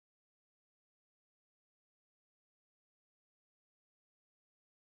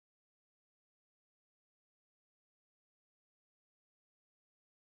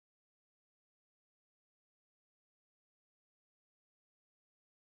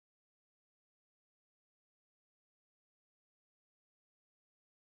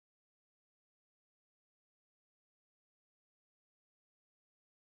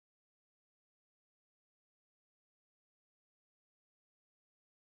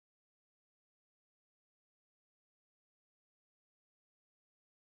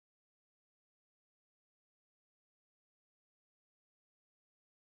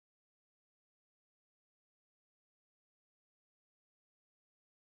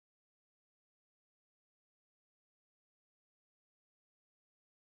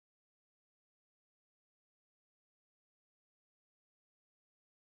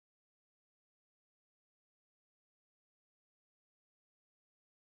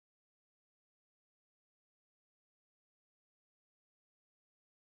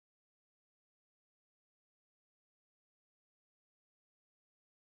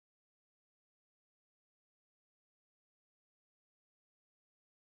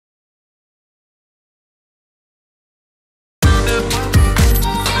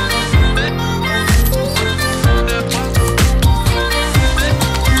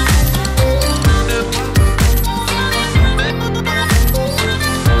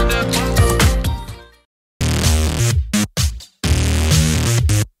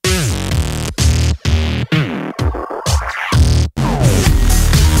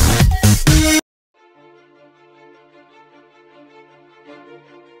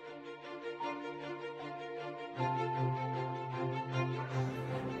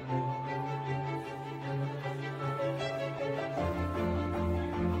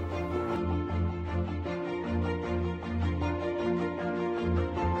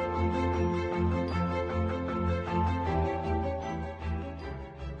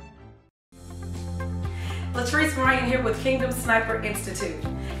Latrice Ryan here with Kingdom Sniper Institute.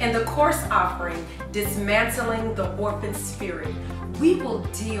 In the course offering, Dismantling the Orphan Spirit, we will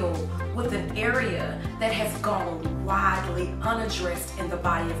deal with an area that has gone widely unaddressed in the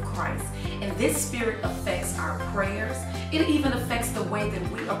body of Christ. And this spirit affects our prayers. It even affects the way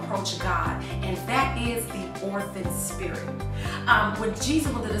that we approach God, and that is the orphan spirit. When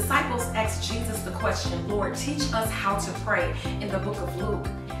the disciples asked Jesus the question, Lord, teach us how to pray, in the book of Luke,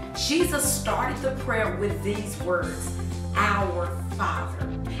 Jesus started the prayer with these words, our Father.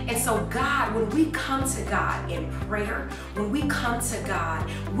 And so God, when we come to God in prayer, when we come to God,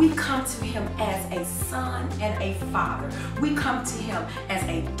 we come to Him as a son and a father. We come to Him as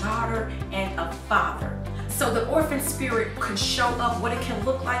a daughter and a father. So the orphan spirit can show up. What it can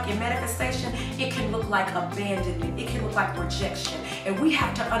look like in manifestation, it can look like abandonment. It can look like rejection. And we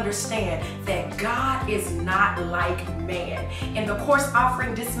have to understand that God is not like man. In the course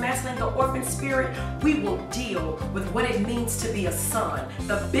offering, Dismantling the Orphan Spirit, we will deal with what it means to be a son,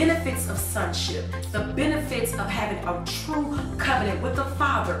 the benefits of sonship, the benefits of having a true covenant with the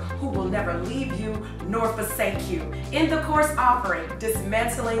Father who will never leave you nor forsake you. In the course offering,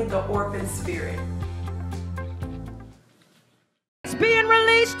 Dismantling the Orphan Spirit. Being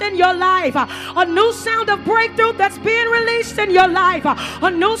released in your life, a new sound of breakthrough that's being released in your life,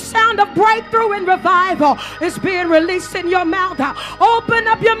 a new sound of breakthrough and revival is being released in your mouth. Open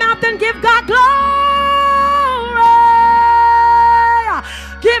up your mouth and give God glory.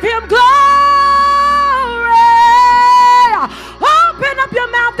 Give Him glory. Open up your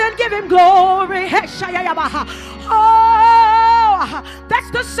mouth and give Him glory. Oh,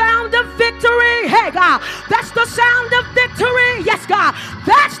 that's the sound of victory. Hey, God, that's the sound of victory. Yes, God,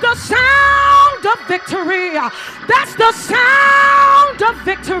 that's the sound of victory. That's the sound of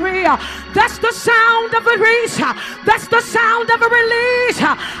victory. That's the sound of a release. That's the sound of a release.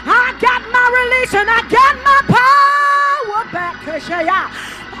 I got my release and I got my power back.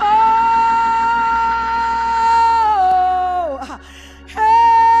 Oh, hey.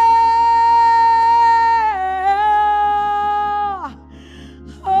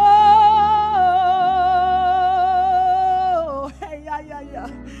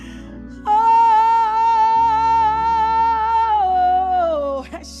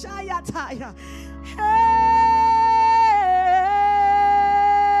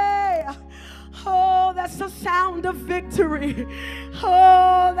 Oh, that's the sound of victory.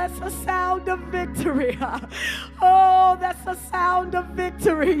 Oh, that's the sound of victory. Oh, that's the sound of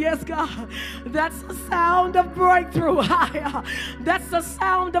victory. Yes, God. That's the sound of breakthrough. That's the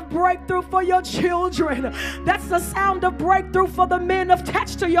sound of breakthrough for your children. That's the sound of breakthrough for the men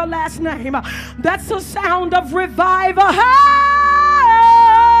attached to your last name. That's the sound of revival. Oh,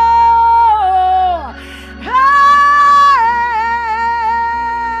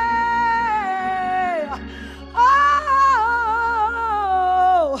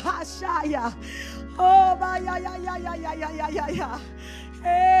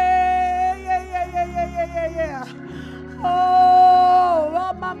 oh,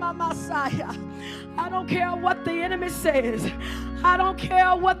 my Messiah. I don't care what the enemy says. I don't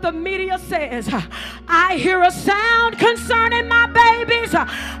care what the media says. I hear a sound concerning my babies.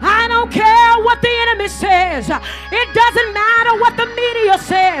 I don't care what the enemy says. It doesn't matter what the media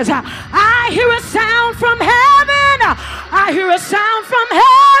says. I hear a sound from heaven. I hear a sound from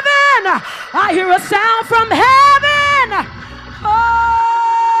heaven. I hear a sound from heaven. Oh.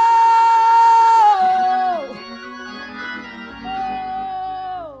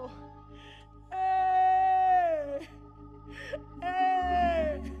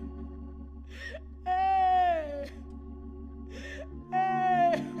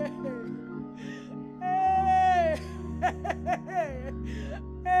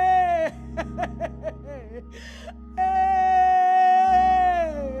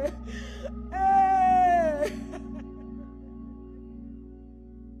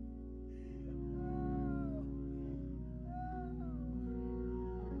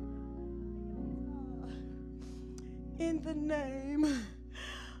 In the name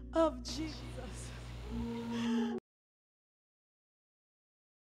of Jesus.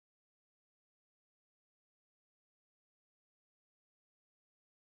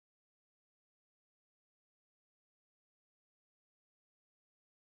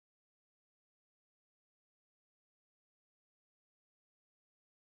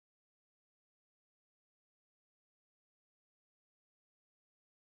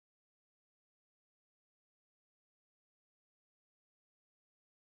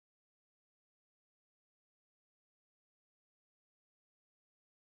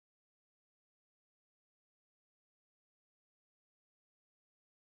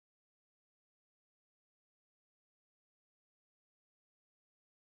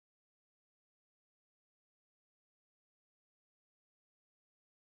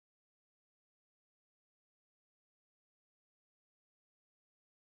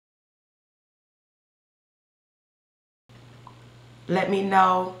 Let me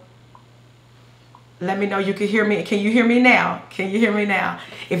know. Let me know you can hear me. Can you hear me now? Can you hear me now?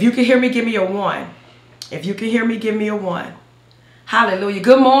 If you can hear me, give me a 1. If you can hear me, give me a 1. Hallelujah.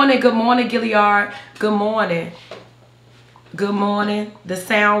 Good morning, Gilead. Good morning. Good morning. The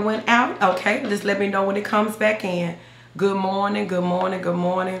sound went out. Okay, just let me know when it comes back in. Good morning, good morning, good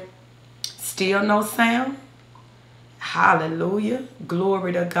morning. Still no sound. Hallelujah.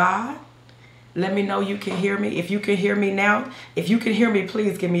 Glory to God. Let me know you can hear me. If you can hear me now, if you can hear me,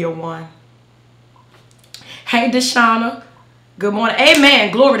 please give me a 1. Hey, Deshauna. Good morning.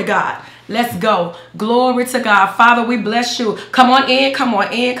 Amen. Glory to God. Let's go. Glory to God. Father, we bless you. Come on in. Come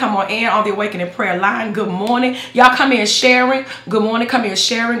on in. Come on in on the Awakening Prayer Line. Good morning. Y'all come in sharing. Good morning. Come in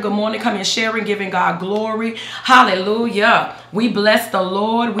sharing. Good morning. Come in sharing. Giving God glory. Hallelujah. We bless the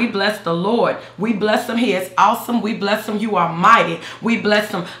Lord. We bless the Lord. We bless him. He is awesome. We bless him. You are mighty. We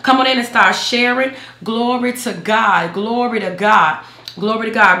bless him. Come on in and start sharing. Glory to God. Glory to God. Glory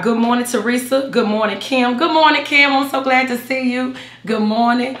to God. Good morning, Teresa. Good morning, Kim. Good morning, Kim. I'm so glad to see you. Good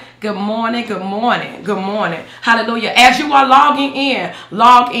morning. Good morning. Good morning. Good morning. Hallelujah. As you are logging in,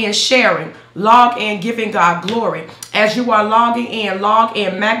 log in sharing. Log in giving God glory. As you are logging in, log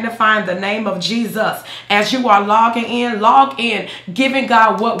in magnifying the name of Jesus. As you are logging in, log in giving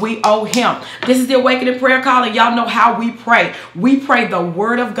God what we owe him. This is the Awakening Prayer Call, and y'all know how we pray. We pray the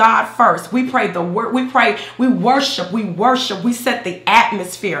word of God first. We pray the word. We pray. We worship. We worship. We set the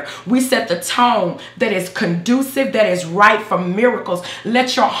atmosphere. We set the tone that is conducive, that is right for miracles.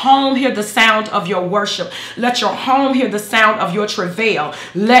 Let your home hear the sound of your worship. Let your home hear the sound of your travail.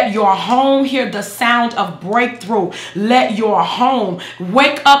 Let your home hear the sound of breakthrough. Let your home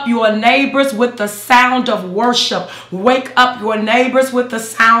wake up your neighbors with the sound of worship. Wake up your neighbors with the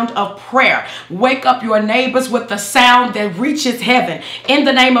sound of prayer. Wake up your neighbors with the sound that reaches heaven in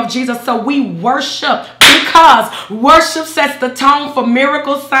the name of Jesus. So we worship, because worship sets the tone for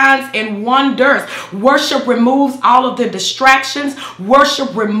miracles, signs, and wonders. Worship removes all of the distractions.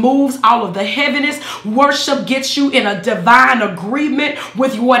 Worship removes all of the heaviness. Worship gets you in a divine agreement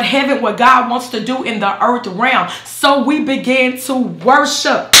with what heaven, what God wants to do in the earth realm. So we begin to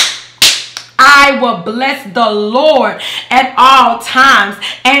worship. I will bless the Lord at all times,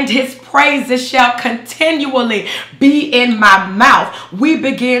 and his praises shall continually be in my mouth. We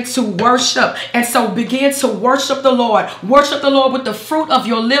begin to worship. And so begin to worship the Lord. Worship the Lord with the fruit of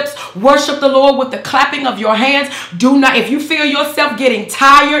your lips. Worship the Lord with the clapping of your hands. Do not, if you feel yourself getting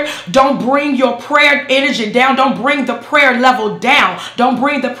tired, don't bring your prayer energy down. Don't bring the prayer level down. Don't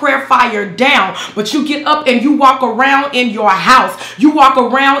bring the prayer fire down. But you get up and you walk around in your house. You walk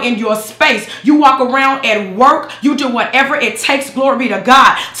around in your space. You walk around at work. You do whatever it takes, glory be to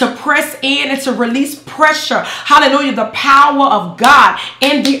God, to press in and to release pressure. Hallelujah. The power of God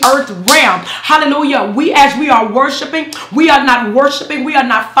in the earth realm. Hallelujah. As we are worshiping, we are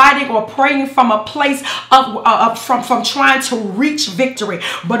not fighting or praying from a place of from trying to reach victory,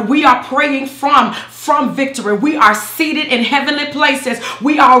 but we are praying from victory. We are seated in heavenly places.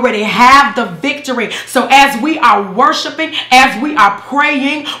 We already have the victory. So as we are worshiping, as we are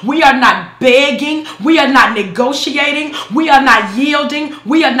praying, we are not begging. We are not negotiating. We are not yielding.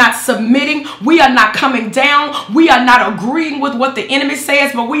 We are not submitting. We are not coming down. We are not agreeing with what the enemy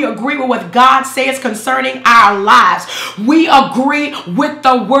says, but we agree with what God says concerning our lives. We agree with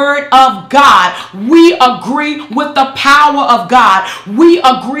the word of God. We agree with the power of God. We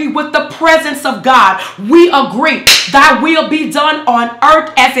agree with the presence of God. We agree, thy will be done on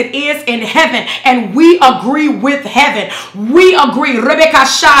earth as it is in heaven. And we agree with heaven. We agree, Rebecca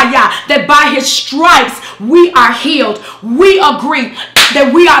Shaya, that by his stripes we are healed. We agree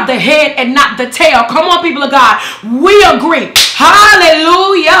that we are the head and not the tail. Come on, people of God. We agree.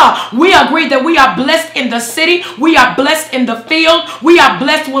 Hallelujah. We agree that we are blessed in the city. We are blessed in the field. We are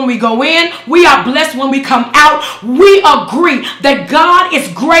blessed when we go in. We are blessed when we come out. We agree that God is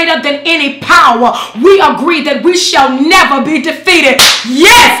greater than any power. We agree that we shall never be defeated.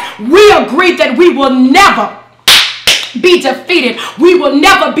 Yes, we agree that we will never be defeated. We will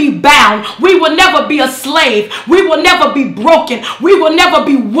never be bound. We will never be a slave. We will never be broken. We will never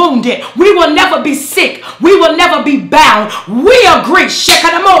be wounded. We will never be sick. We will never be bound. We agree,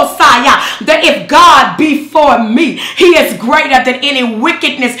 that if God be for me, he is greater than any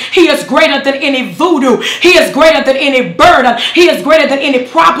wickedness. He is greater than any voodoo. He is greater than any burden. He is greater than any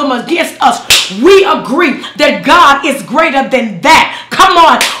problem against us. We agree that God is greater than that. Come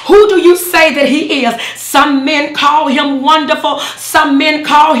on. Who do you say that he is? Some men call him wonderful. Some men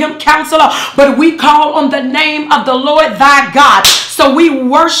call him counselor. But we call on the name of the Lord thy God. So So we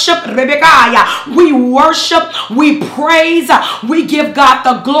worship, Rebecca. We worship, we praise, we give God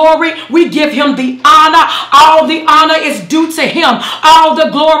the glory, we give him the honor. All the honor is due to him. All the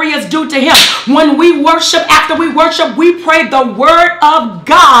glory is due to him. When we worship, after we worship, we pray the word of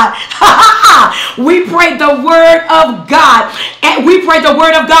God. We pray the word of God. And we pray the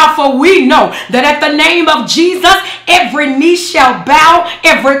word of God, for we know that at the name of Jesus, every knee shall bow,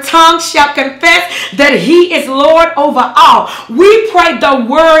 every tongue shall confess that he is Lord over all. We pray the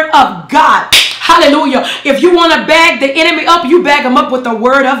word of God. Hallelujah. If you want to bag the enemy up, you bag him up with the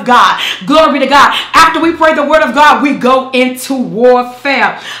word of God. Glory to God. After we pray the word of God, we go into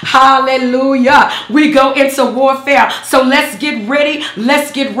warfare. Hallelujah. We go into warfare. So let's get ready.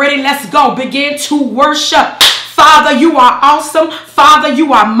 Let's get ready. Let's go. Begin to worship. Father, you are awesome. Father,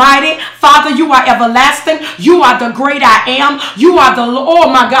 you are mighty. Father, you are everlasting. You are the great I am. You are the, oh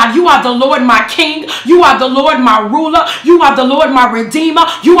my God, you are the Lord my King. You are the Lord my ruler. You are the Lord my Redeemer.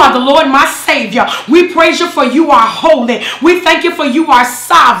 You are the Lord my Savior. We praise you for you are holy. We thank you for you are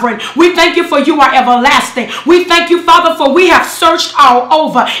sovereign. We thank you for you are everlasting. We thank you, Father, for we have searched all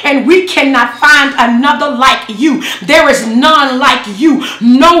over and we cannot find another like you. There is none like you.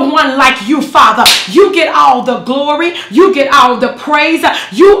 No one like you, Father. You get all the glory. You get all the praise.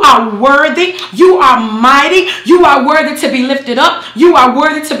 You are worthy. You are mighty. You are worthy to be lifted up. You are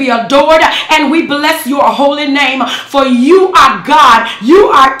worthy to be adored. And we bless your holy name, for you are God. You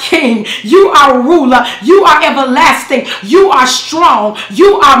are King. You are ruler. You are everlasting. You are strong.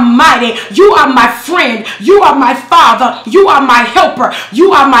 You are mighty. You are my friend. You are my Father. You are my helper.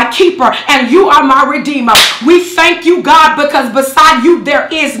 You are my keeper. And you are my redeemer. We thank you, God, because beside you there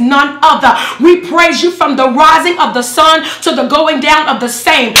is none other. We praise you from the rising of the sun to the going down of the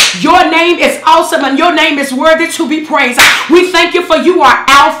same. Your name is awesome and your name is worthy to be praised. We thank you for you are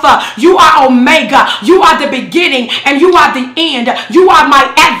Alpha, you are Omega, you are the beginning and you are the end. You are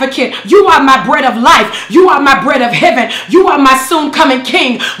my advocate, you are my bread of life, you are my bread of heaven, you are my soon coming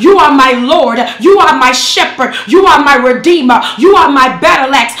King, you are my Lord, you are my shepherd, you are my redeemer, you are my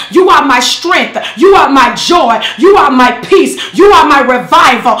battle axe, you are my strength, you are my joy, you are my peace, you are my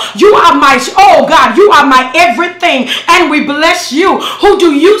revival, you are my, oh God, you are my everything, and we bless you. Who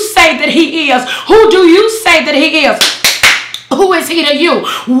do you say that he is? Who do you say that he is? Who is he to you?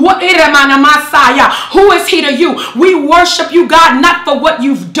 Who is he to you? We worship you, God, not for what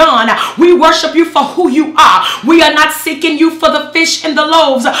you've done. We worship you for who you are. We are not seeking you for the fish and the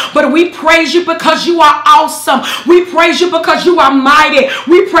loaves, but we praise you because you are awesome. We praise you because you are mighty.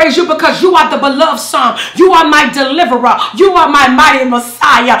 We praise you because you are the beloved Son. You are my deliverer. You are my mighty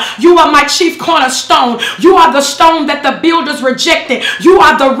Messiah. You are my chief cornerstone. You are the stone that the builders rejected. You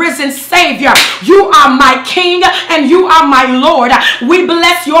are the risen Savior. You are my King and you are my Lord. We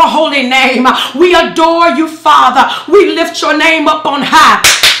bless your holy name. We adore you, Father. We lift your name up on high.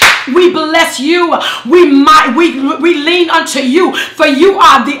 We bless you. We lean unto you, for you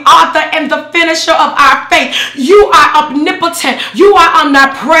are the author and the finisher of our faith. You are omnipotent. You are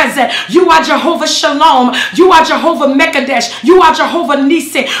omnipresent. You are Jehovah Shalom. You are Jehovah Mekadesh. You are Jehovah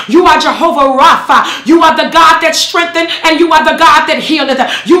Nisi. You are Jehovah Rapha. You are the God that strengthened and you are the God that healeth.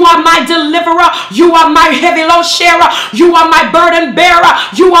 You are my deliverer. You are my heavy load sharer. You are my burden bearer.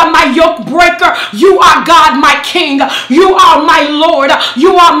 You are my yoke breaker. You are God, my King. You are my Lord.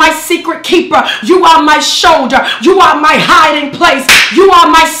 You are my secret keeper. You are my shoulder. You are my hiding place. You are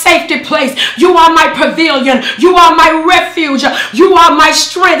my safety place. You are my pavilion. You are my refuge. You are my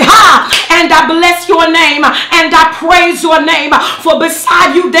strength. And I bless your name and I praise your name, for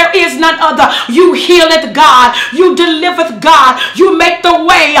beside you there is none other. You healeth God. You delivereth God. You make the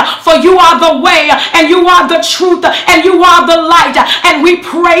way, for you are the way and you are the truth and you are the light. And we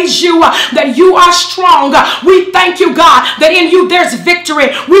praise you that you are strong. We thank you, God, that in you there's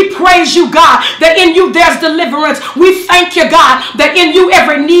victory. We praise you, God, that in you there's deliverance. We thank you, God, that in you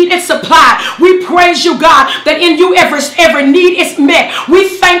every need is supplied. We praise you, God, that in you every need is met. We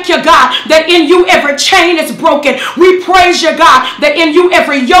thank you, God, that in you every chain is broken. We praise you, God, that in you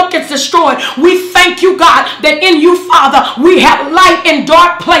every yoke is destroyed. We thank you, God, that in you, Father, we have light in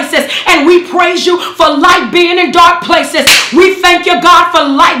dark places, and we praise you for light being in dark places. We thank you, God, for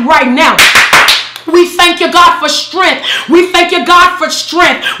light right now. We thank you, God, for strength. We thank you, God, for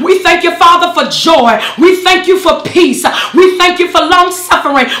strength. We thank you, Father, for joy. We thank you for peace. We thank you for long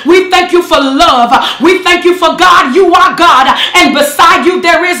suffering. We thank you for love. We thank you for God. You are God, and beside you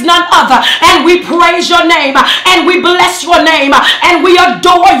there is none other. And we praise your name, and we bless your name, and we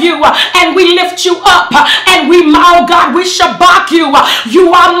adore you, and we lift you up, and we, oh God, we shabak you.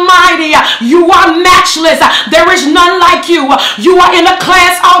 You are mighty. You are matchless. There is none like you. You are in a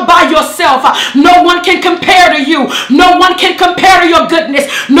class all by yourself. No No one can compare to you. No one can compare to your goodness.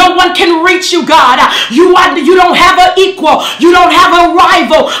 No one can reach you, God. You don't have an equal. You don't have a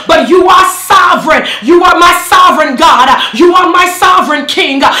rival, but you are sovereign. You are my sovereign God. You are my sovereign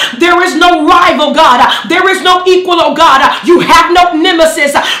King. There is no rival, God. There is no equal, oh God. You have no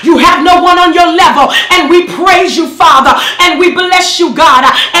nemesis. You have no one on your level. And we praise you, Father. And we bless you, God.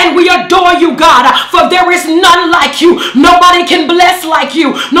 And we adore you, God. For there is none like you. Nobody can bless like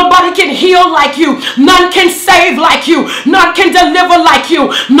you. Nobody can heal like you. None can save like you. None can deliver like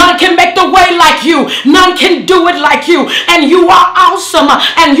you. None can make the way like you. None can do it like you. And you are awesome.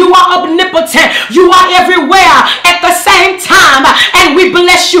 And you are omnipotent. You are everywhere at the same time. And we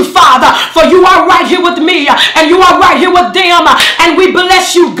bless you, Father. For you are right here with me. And you are right here with them. And we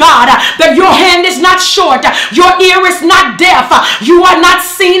bless you, God. That your hand is not short. Your ear is not deaf. You are not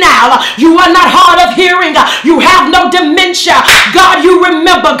senile. You are not hard of hearing. You have no dementia. God, you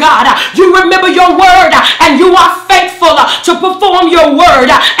remember, God. You remember your word. And you are faithful to perform your word.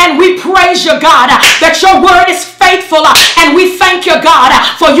 And we praise you, God, that your word is faithful. And we thank you, God,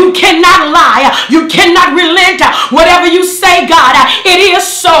 for you cannot lie. You cannot relent. Whatever you say, God, it is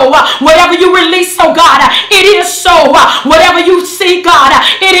so. Whatever you release, oh God, it is so. Whatever you see, God,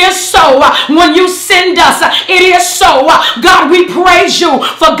 it is so. When you send us, it is so. God, we praise you.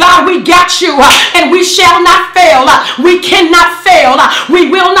 For God, we got you. And we shall not fail. We cannot fail. We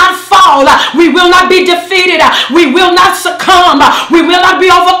will not fall. We will not be defeated. We will not succumb. We will not be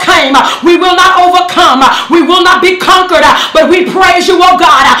overcome. We will not overcome. We will not be conquered. But we praise you, oh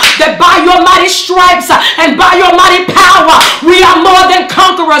God, that by your mighty stripes and by your mighty power, we are more than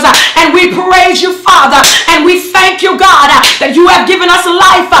conquerors. And we praise you, Father. And we thank you, God, that you have given us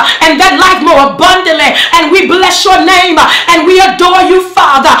life and that life more abundantly. And we bless your name and we adore you,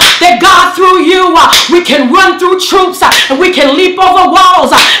 Father, that God, through you, we can run through troops and we can leap over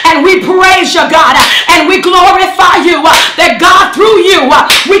walls. And we praise you, God, and we glorify you, that God, through you,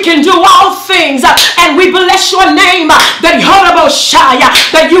 we can do all things. And we bless your name,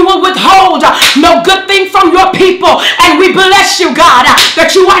 that you will withhold no good thing from your people. And we bless you, God,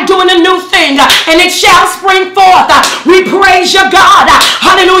 that you are doing a new thing and it shall spring forth. We praise you, God,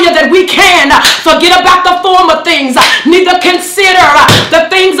 hallelujah, that we can forget about the former things, neither consider the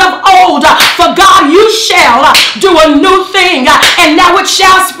things of old. For God, you shall do a new thing and now it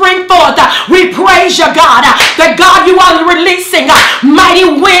shall spring forth. We praise you, God, that God, you are releasing mighty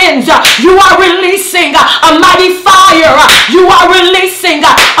winds. You are releasing a mighty fire. You are releasing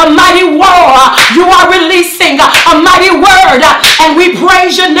a mighty war. You are releasing a mighty word. And we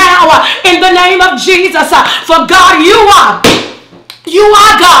praise you now in the name of Jesus. For God, you are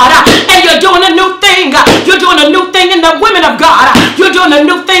God, and you're doing a new thing. You're doing a new thing in the women of God. You're doing a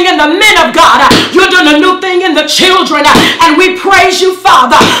new thing in the men of God. You're doing a new thing in the children. And we praise you,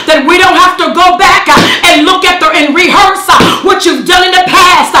 Father, that we don't have to go back and look at and rehearse what you've done in the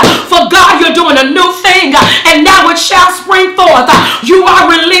past. For God, you're doing a new thing, and now it shall spring forth. You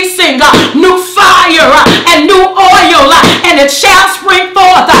are releasing new fire and new oil, and it shall spring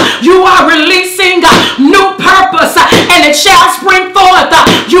forth. You are releasing new purpose, and it shall spring forth.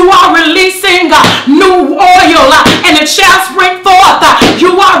 You are releasing new oil, and it shall spring forth.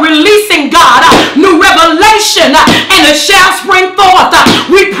 You are releasing, God, new revelation, and it shall spring forth.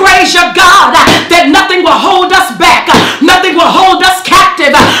 We praise you, God, that nothing will hold us back. Nothing will hold us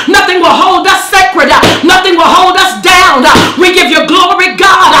captive. Nothing will hold us sacred. Nothing will hold us down. We give you glory,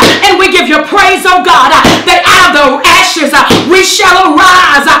 God, and we give you praise, oh God, that out of the ashes we shall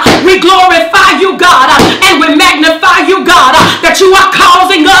arise. We glorify you, God, and we magnify you, God, that you are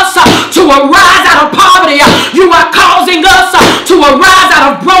causing us to arise out of poverty. You are causing us to arise out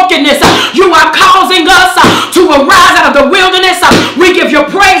of brokenness. You are causing us to arise out of the wilderness. We give you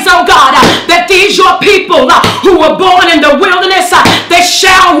praise, oh God, that these your people who were born in the wilderness, they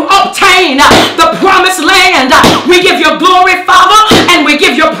shall obtain the promised land. We give you glory, Father, and we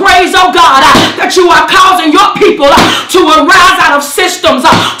give you praise, oh God, that you are causing your people to arise out of systems,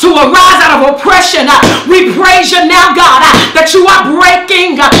 to arise out of oppression. We praise you now, God, that you are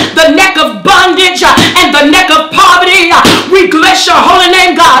breaking the neck of bondage and the neck of poverty. We bless your holy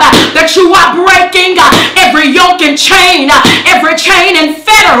name, God, that you are breaking every yoke and chain, every chain and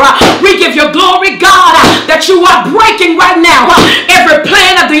fetter. We give you glory, God, that you are breaking right now every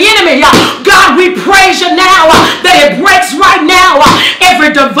plan of the enemy. God, we praise you now that it breaks right now.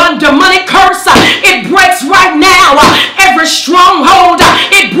 Every demonic curse, it breaks right now. Every stronghold,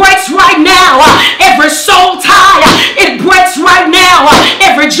 it breaks right now. Every soul tie, it breaks right now.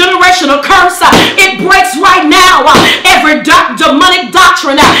 Every generational curse, it breaks right now. Every demonic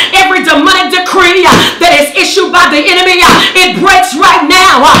doctrine, every demonic decree that is issued you by the enemy, it breaks right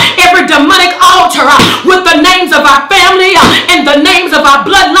now. Every demonic altar with the names of our family and the names of our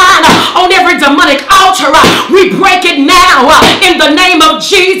bloodline on every demonic altar, we break it now in the name of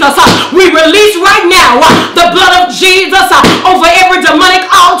Jesus. We release right now the blood of Jesus over every demonic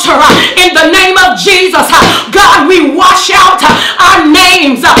altar in the name of Jesus. God, we wash out our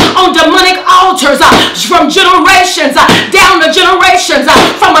names on demonic altars from generations down to generations,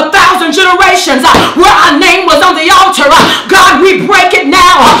 from 1,000 generations where our name was on the altar. God, we break it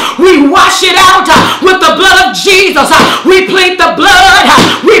now. We wash it out with the blood of Jesus. We plead the blood.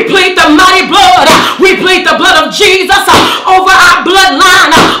 We plead the mighty blood. We plead the blood of Jesus over our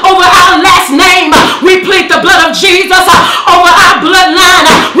bloodline, over our last name. We plead the blood of Jesus over our bloodline.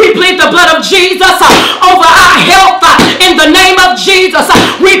 We plead the blood of Jesus over our health in the name of Jesus.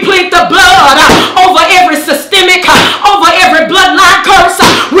 We plead the blood over every systemic, over every bloodline curse.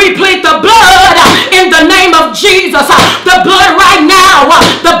 We plead the blood in the name of Jesus. The blood right now,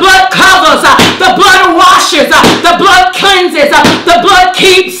 the blood covers, the blood washes, the blood cleanses, the blood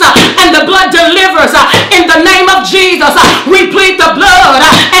keeps, and the blood delivers. In the name of Jesus, we plead the blood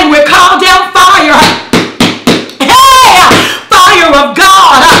and we call down fire. Fire of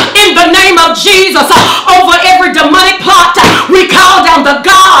God in the name of Jesus over every demonic plot. We call down the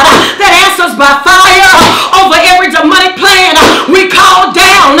God that answers by fire over every demonic plan. We call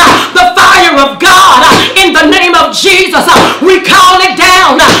down the fire of God in the name of Jesus. We call it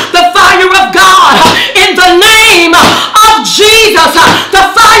down, the fire of God in the name of Jesus. The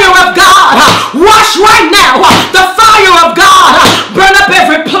fire of God, wash right now. The fire of God, burn up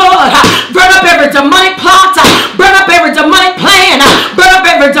every blood, burn up every demonic plot, burn up every demonic plan, burn up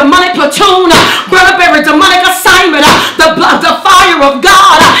every demonic platoon, burn up every demonic assignment. The fire of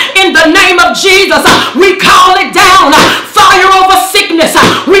God in the name of Jesus. We call it down. Fire over sickness.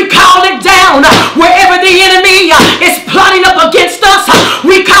 We call it down. Wherever the enemy is plotting up against us,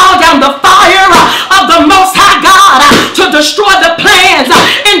 we call down the fire of the Most High God to destroy the plans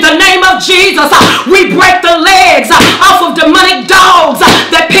in the name of Jesus. We break the legs off of demonic dogs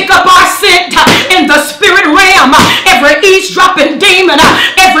that pick up our scent in the spirit realm. Every eavesdropping demon,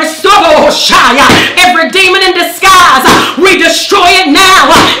 every every demon in disguise, we destroy it now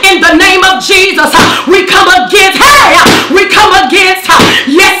in the name of Jesus. We come against,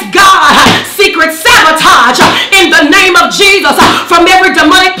 yes God, secret sabotage in the name of Jesus from every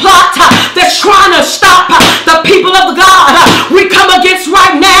demonic plot that's trying to stop the people of God. We come against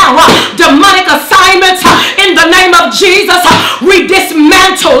right now demonic assignments in the name of Jesus. We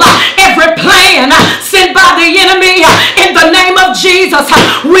dismantle every plan sent by the enemy in the name of Jesus.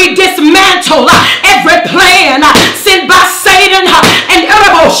 We dismantle every plan sent by Satan and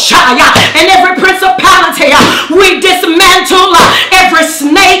every principality. We dismantle every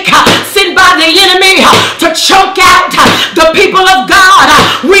snake sent by the enemy to choke out the people of God.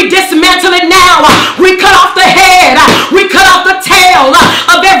 We dismantle it now. We cut off the head. We cut off the tail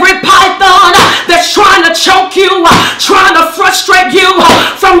of every python that's trying to choke you, trying to frustrate you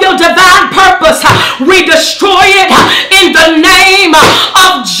from your divine purpose. We destroy it in the name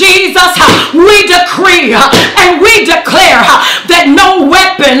of Jesus. We decree and we declare that no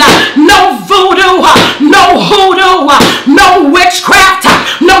weapon, no voodoo, no hoodoo, no witchcraft,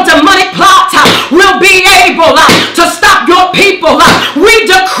 no demonic plot will be able to stop your people. We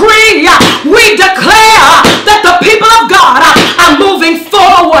decree, we declare that the people of God are moving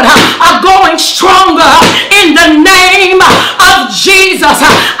forward, are going stronger in the name of Jesus.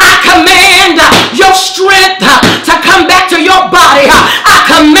 I command your strength to come back to your body. I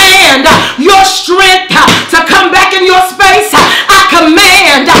command your strength to come back in your space. I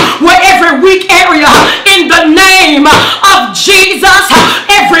command where every weak area in the name of Jesus,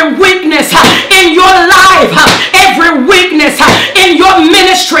 every weakness in your life, every weakness in your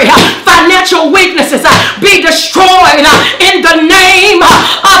ministry, financial weaknesses be destroyed in the name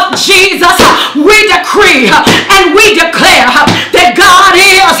of Jesus. We decree and we declare that God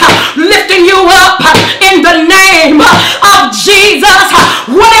is lifting you up in the name of Jesus.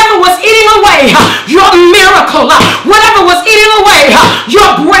 Whatever was eating away your miracle, whatever was eating away your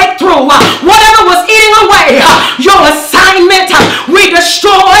breakthrough, whatever was eating away your assignment, we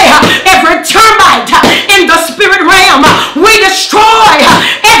destroy every termite in the spirit realm. We destroy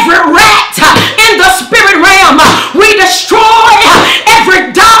every rat in the spirit realm. We destroy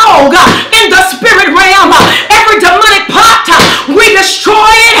every dog in the spirit realm. Every demonic pot, we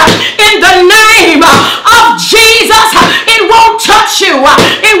destroy it in the name of Jesus. It won't touch you.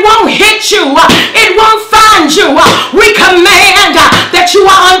 It won't hit you. It won't find you. We command that you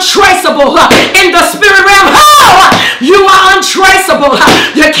are untraceable in the spirit realm. Oh, you are untraceable.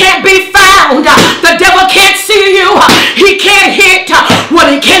 You can't be found. The devil can't see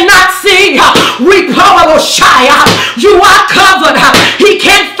You are covered. He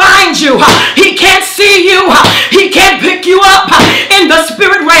can't find you. He can't see you. He can't pick you up in the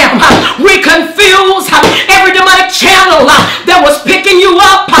spirit realm. We confuse every demonic channel that was picking you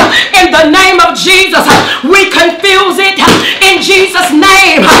up in the name of Jesus. We confuse it in Jesus'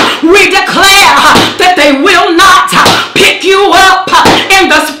 name. We declare that they will not pick you up in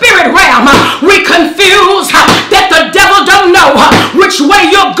the spirit realm. We confuse that the devil don't know which way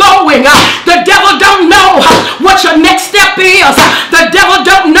you're going. The devil don't know what your next step is. The devil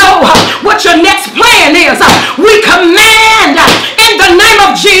don't know what your next plan is. We command in the name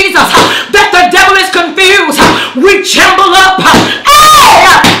of Jesus that the devil is confused. We jumble up.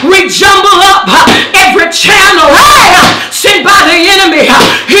 We jumble up every channel sent by the enemy.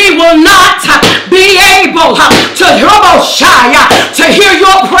 He will not be able to hear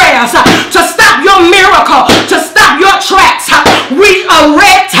your prayers, to stop your miracle, to stop your tracks. We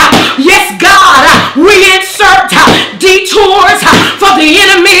erect, yes God, we insert detours for the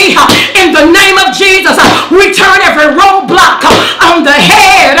enemy in the name of Jesus. We turn every roadblock on the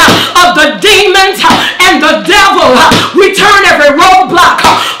head of the demons and the devil. We turn every roadblock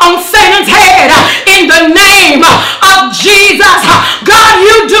on Satan's head in the name of Jesus. God,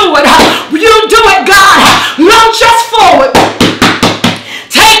 you do it. You do it, God. Launch us forward.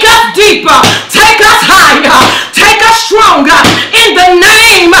 Take us deeper. Take us higher. Take us stronger. In the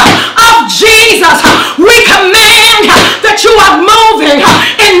name of Jesus, we command that you are moving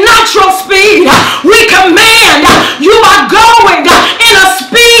in natural speed. We command you are going in a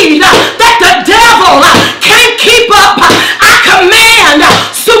speed that the devil can't keep up. I command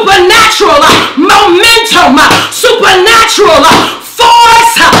supernatural momentum, supernatural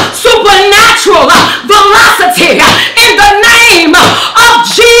force, supernatural velocity in the name of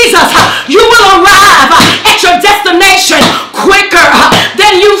Jesus. You will arrive at your destination quicker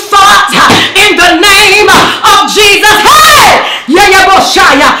than you thought in the name of Jesus. Hey!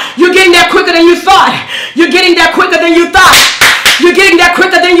 You're getting there quicker than you thought. You're getting there quicker than you thought. You're getting there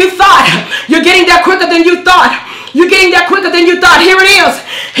quicker than you thought. You're getting there quicker than you thought. You're getting there quicker than you thought. Here it is.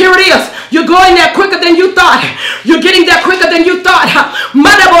 Here it is. You're going there quicker than you thought. You're getting there quicker than you thought.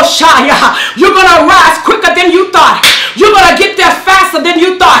 You're going to rise quicker than you thought. You're going to get there faster than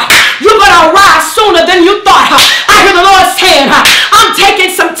you thought. You're going to rise sooner than you thought. I hear the Lord saying, I'm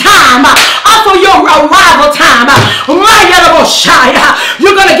taking some time off of your arrival time.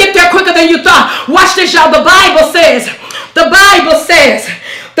 You're going to get there quicker than you thought. Watch this, y'all. The Bible says,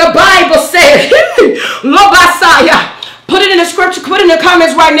 put it in the scripture, put it in the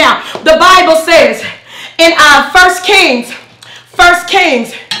comments right now. The Bible says in 1 Kings,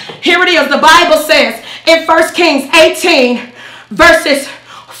 here it is. The Bible says in 1 Kings 18 verses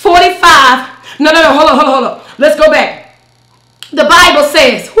 45. No, hold on. Let's go back. The Bible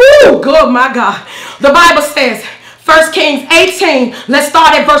says, good, my God. The Bible says, 1 Kings 18, let's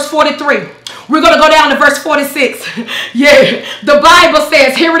start at verse 43. We're going to go down to verse 46. Yeah, the Bible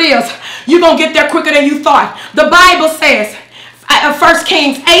says, here it is. You're going to get there quicker than you thought. The Bible says, 1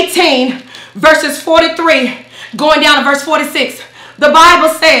 Kings 18, verses 43, going down to verse 46. The Bible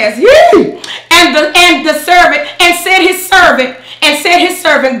says, and the servant, and said his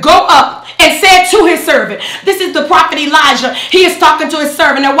servant, go up. And said to his servant, this is the prophet Elijah. He is talking to his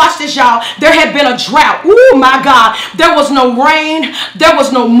servant. Now watch this, y'all. There had been a drought. Oh my God. There was no rain. There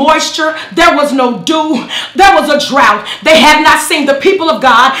was no moisture. There was no dew. There was a drought. They had not seen, the people of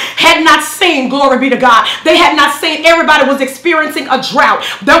God had not seen, glory be to God. They had not seen, everybody was experiencing a drought.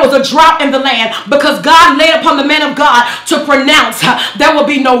 There was a drought in the land because God laid upon the man of God to pronounce there will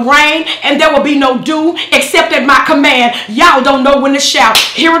be no rain and there will be no dew except at my command. Y'all don't know when to shout.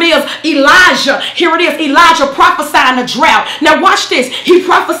 Here it is. Elijah prophesying a drought. Now watch this. He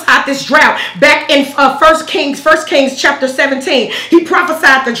prophesied this drought back in 1 Kings chapter 17. He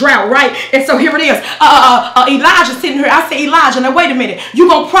prophesied the drought, right? And so here it is. Elijah sitting here. I say, Elijah, now wait a minute. You're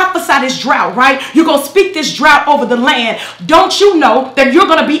going to prophesy this drought, right? You're going to speak this drought over the land. Don't you know that you're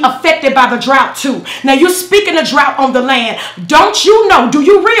going to be affected by the drought too? Now you're speaking the drought on the land. Don't you know? Do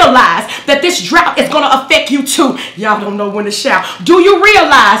you realize that this drought is going to affect you too? Y'all don't know when to shout. Do you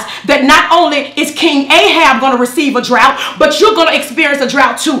realize that not only is King Ahab going to receive a drought, but you're going to experience a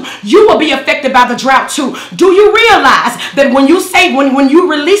drought too? You will be affected by the drought too. Do you realize that when you say, when you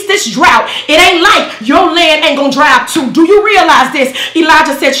release this drought, it ain't like your land ain't going to dry up too? Do you realize this?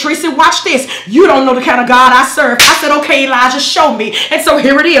 Elijah said, Tracy, watch this. You don't know the kind of God I serve. I said, okay, Elijah, show me. And so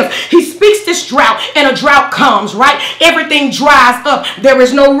here it is. He speaks this drought and a drought comes, right? Everything dries up. There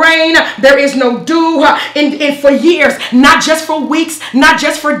is no rain. There is no dew for years, not just for weeks, not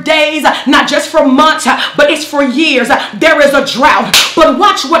just for days, not just for months, but it's place for years. There is a drought. But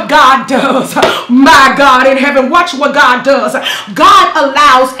watch what God does. My God in heaven, watch what God does. God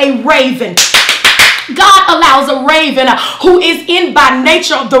allows a raven. God allows a raven who is in by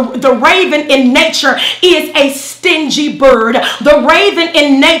nature. The raven in nature is a stingy bird. The raven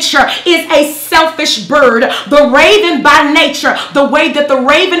in nature is a selfish bird. The raven by nature, the way that the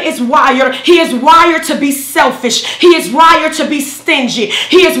raven is wired, he is wired to be selfish. He is wired to be stingy.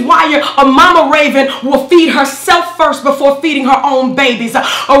 He is wired. A mama raven will feed herself first before feeding her own babies.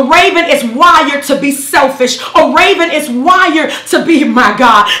 A raven is wired to be selfish. A raven is wired to be, my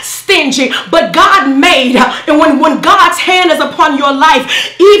God, stingy. But God made, and when God's hand is upon your life,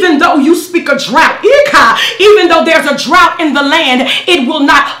 even though you speak a drought, even though there's a drought in the land, it will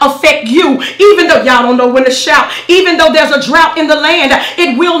not affect you. Even though y'all don't know when to shout, even though there's a drought in the land,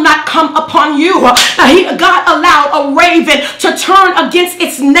 it will not come upon you. God allowed a raven to turn against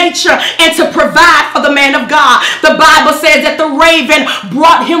its nature and to provide for the man of God. The Bible says that the raven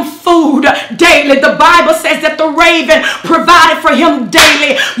brought him food daily. The Bible says that the raven provided for him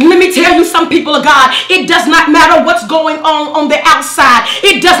daily. Let me tell you, some people of God, it does not matter what's going on the outside.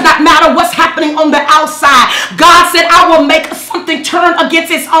 It does not matter what's happening on the outside. God said, I will make something turn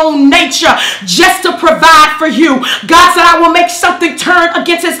against its own nature just to provide for you. God said, I will make something turn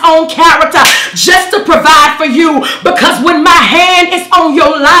against its own character just to provide for you. Because when my hand is on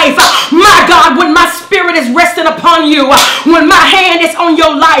your life, my God, when my spirit is resting upon you, when my hand is on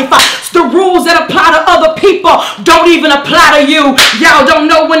your life, the rules that apply to other people don't even apply to you. Y'all don't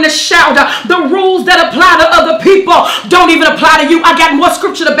know when to shout. The rules that apply to other people don't even apply to you. I got more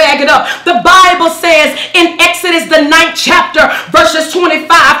scripture to back it up. The Bible says in Exodus the 9th chapter, verses 25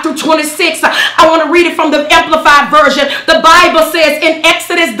 through 26. I want to read it from the Amplified version. The Bible says in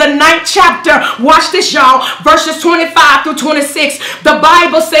Exodus the 9th chapter, watch this, y'all, verses 25 through 26. The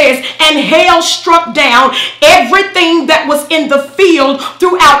Bible says, and hail struck down everything that was in the field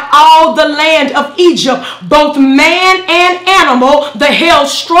throughout all the land of Egypt, both man and animal. The hail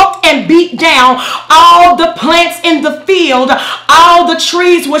struck and beat down all the plants in the field. All the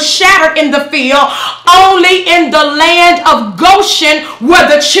trees were shattered in the field. Only in the land of Goshen, where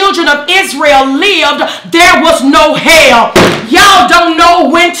the children of Israel lived, there was no hail. Y'all don't know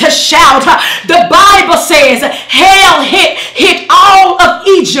when to shout. The Bible says hail hit all of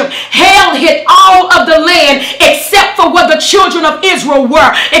Egypt. Hail hit all of the land except for where the children of Israel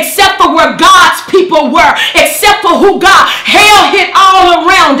were, except for where God's people were, except for who God. Hail hit all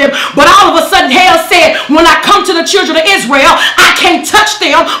around him. But all of a sudden hail said, when I come to the children of Israel, I can't touch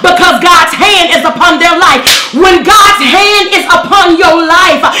them because God's hand is upon their life. When God's hand is upon your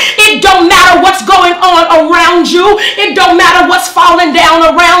life, it don't matter what's going on around you. It don't matter what's falling down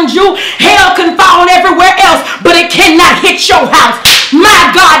around you. Hell can fall everywhere else, but it cannot hit your house.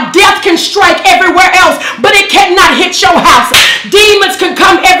 My God, death can strike everywhere else, but it cannot hit your house. Demons can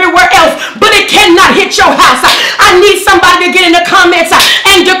come everywhere else, but it cannot hit your house. I need somebody to get in the comments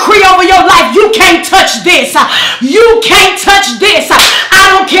and decree over your life, you can't touch this. You can't touch this. I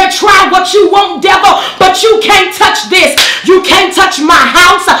don't care, try what you want, devil, but you can't touch this. You can't touch my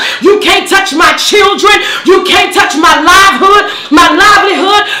house. You can't touch my children. You can't touch my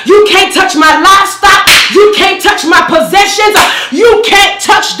livelihood. You can't touch my livestock. You can't touch my possessions. You can't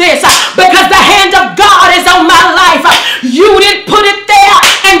touch this because the hand of God is on my life. You didn't put it there,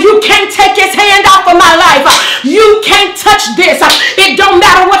 and you can't take his hand off of my life. You can't touch this. It don't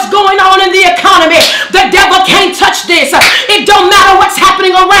matter what's going on in the economy. The devil can't touch this. It don't matter what's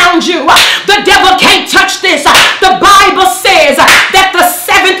happening around you. The devil can't touch this. The Bible says that the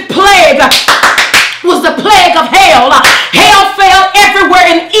seventh plague was the plague of hail. Hail fell everywhere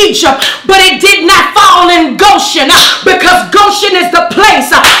in Egypt, but it did not fall in Goshen because Goshen is the place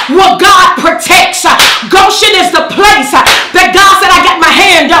where God protects. Goshen is the place that God said, I got my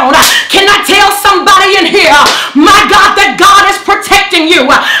hand on. Can I tell somebody in here, my God, that God is protecting you?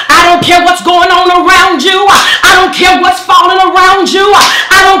 I don't care what's going on around you. I don't care what's falling around you.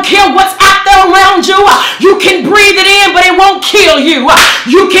 I don't care what's out there around you. You can breathe it in, but it won't kill you.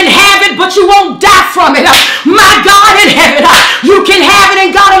 You can have it, but you won't die from it. My God in heaven, you can have it,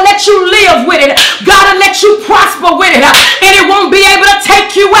 and God will let you live with it. God will let you prosper with it, and it won't be able to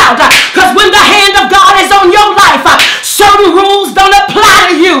take you out. Because when the hand of God is on your life, certain rules don't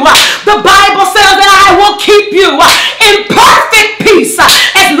apply to you. The Bible says that I will keep you in perfect peace.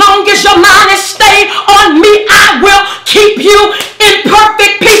 As long as your mind is stayed on me, I will keep you in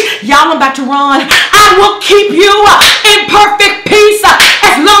perfect peace. Y'all, I'm about to run. I will keep you in perfect peace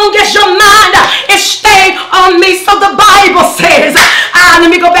as long as your mind is stayed on me. So the Bible says, I Let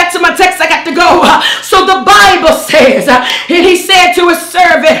me go back to my text. I got to go. So the Bible says, and he said to his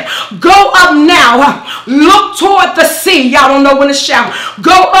servant, go up now, look toward the sea. Y'all don't know when to shout.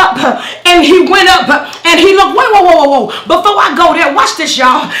 Go up. And he went up and he looked. Whoa. Before I go there, watch this,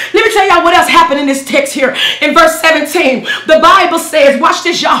 y'all. Let me tell y'all what else happened in this text here. In verse 17, the Bible says, watch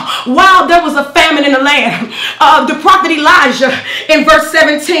this, y'all. While there was a famine in the land, the prophet Elijah, in verse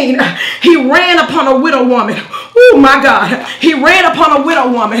 17, he ran upon a widow woman. Oh my God. He ran upon a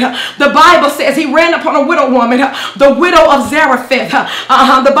widow woman. The Bible says he ran upon a widow woman, the widow of Zarephath.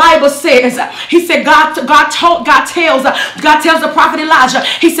 The Bible says, he said, God tells the prophet Elijah,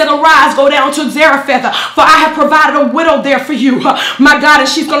 he said, arise, go down to Zarephath, for I have provided a widow there for you, my God, and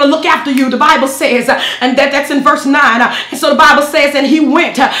she's going to look after you. The Bible says, and that's in verse 9. And so the Bible says, and he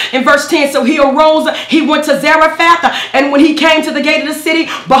went, in verse 10, so he arose, he went to Zarephath, and when he came to the gate of the city,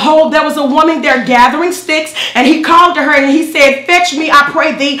 behold, there was a woman there gathering sticks, and he called to her, and he said, fetch me, I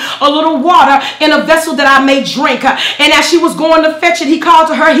pray thee, a little water in a vessel that I may drink. And as she was going to fetch it, he called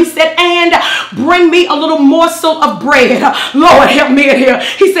to her, he said, and bring me a little morsel of bread. Lord, help me in here.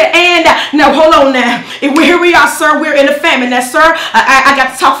 He said, and now hold on now. Here we are, sir. We're in a famine. Now, sir, I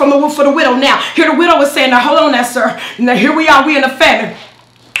got to talk for the widow now. Here the widow is saying, now hold on now, sir. Now here we are. We're in a famine.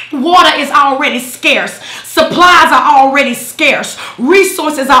 Water is already scarce. Supplies are already scarce.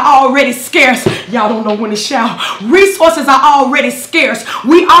 Resources are already scarce. Y'all don't know when to shout. Resources are already scarce.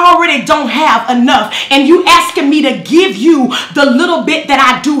 We already don't have enough. And you asking me to give you the little bit that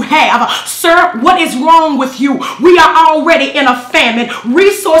I do have. Sir, what is wrong with you? We are already in a famine.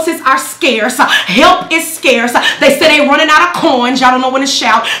 Resources are scarce. Help is scarce. They say they running out of coins. Y'all don't know when to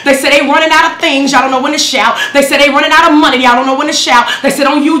shout. They say they running out of things. Y'all don't know when to shout. They say they running out of money. Y'all don't know when to shout. They say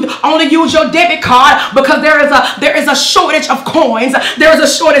only use your debit card because there is a shortage of coins. There is a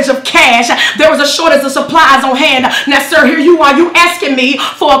shortage of cash. There is a shortage of supplies on hand. Now, sir, here you are. You asking me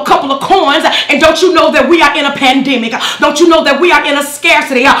for a couple of coins, and don't you know that we are in a pandemic? Don't you know that we are in a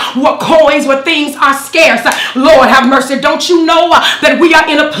scarcity? What coins, where things are scarce? Lord have mercy. Don't you know that we are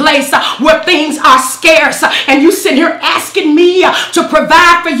in a place where things are scarce? And you sit here asking me to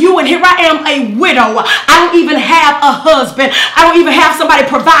provide for you, and here I am, a widow. I don't even have a husband. I don't even have somebody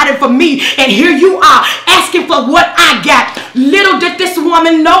providing for me, and here you are asking for what I got. Little did this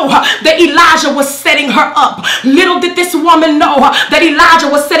woman know that Elijah was setting her up. Little did this woman know that Elijah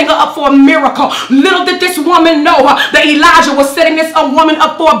was setting her up for a miracle. Little did this woman know that Elijah was setting this woman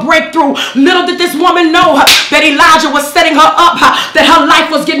up for a breakthrough. Little did this woman know that Elijah was setting her up, that her life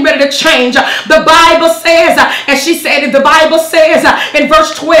was getting ready to change. The Bible says, and she said, the Bible says in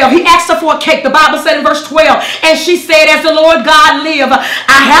verse 12, he asked her for a cake. The Bible said in verse 12, and she said, as the Lord God live,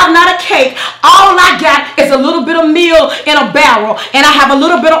 I have not a cake. All I got is a little bit of meal in a barrel, and I have a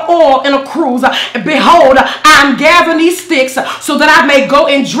little bit of oil in a cruse. Behold, I'm gathering these sticks so that I may go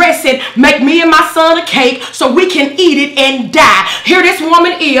and dress it, make me and my son a cake so we can eat it and die. Here this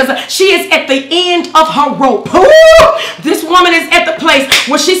woman is. She is at the end of her rope. Ooh, this woman is at the place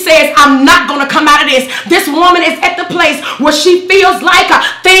where she says, I'm not going to come out of this. This woman is at the place where she feels like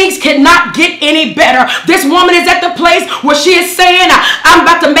things cannot get any better. This woman is at the place where she is saying, I'm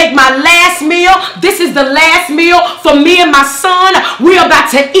about to make my last meal. This is the last meal for me and my son. We're about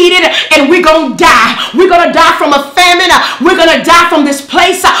to eat it and we're going to die. We're going to die from a famine. We're going to die from this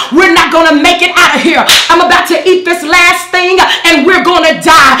place. We're not going to make it out of here. I'm about to eat this last thing and we're going to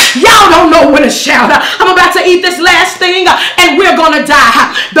die. Y'all don't know when to shout. I'm about to eat this last thing and we're going to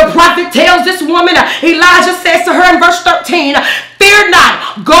die. The prophet tells this woman, Elijah says to her in verse 13, fear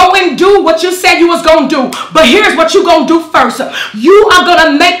not, go and do what you said you was going to do. But here's what you're going to do first. You are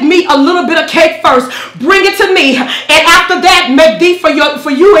going to make me a little bit of cake first. Bring it to me. And after that, make thee for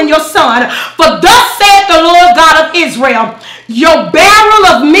you and your son. For thus saith the Lord God of Israel, your barrel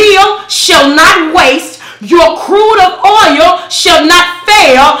of meal shall not waste. Your crude of oil shall not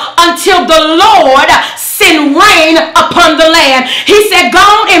fail until the Lord send rain upon the land. He said, go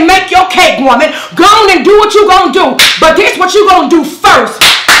on and make your cake, woman. Go on and do what you're going to do. But here's what you're going to do first.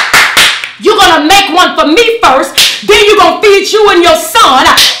 You're going to make one for me first. Then you're going to feed you and your son.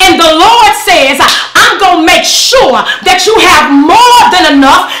 And the Lord says, I'm going to make sure that you have more than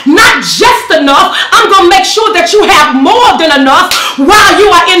enough. Not just enough. I'm going to make sure that you have more than enough while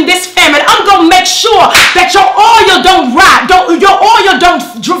you are in this famine. I'm going to make sure that your oil don't rot. Your oil don't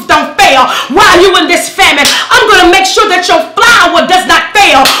fail while you in this famine. I'm going to make sure that your flour does not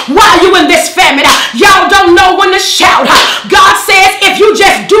fail while you in this famine. Y'all don't know when to shout. God says, if you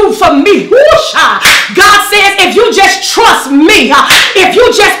just do for me, God says, if you just trust me, if you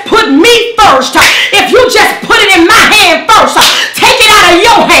just put me first, if you just put it in my hand first, take it out of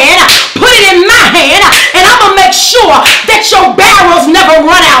your hand, put it in my hand, and I'm going to make sure that your barrels never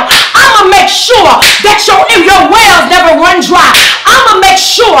sure that your wells never run dry. I'm going to make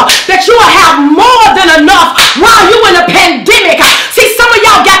sure that you will have more than enough while you're in a pandemic. See, some of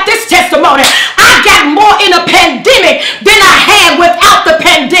y'all got this testimony. I got more in a pandemic than I had without the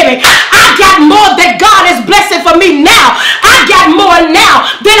pandemic. I got more that God is blessing for me now. I got more now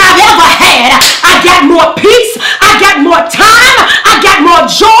than I've ever had. I got more peace. I got more time. I got more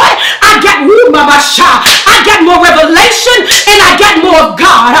joy. I got more revelation, and I got more of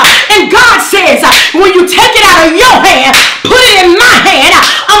God. And God says, when you take it out of your hand, put it in my hand,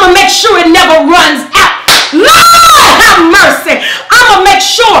 I'm going to make sure it never runs out. Lord, have mercy. I'm going to make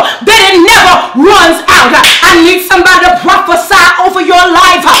sure that it never runs out. I need somebody to prophesy over your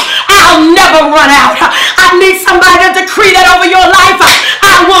life. I'll never run out. I need somebody to decree that over your life.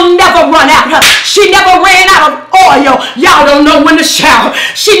 I will never run out. She never ran out of oil. Y'all don't know when to shout.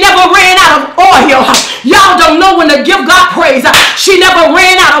 She never ran out of oil. Y'all don't know when to give God praise. She never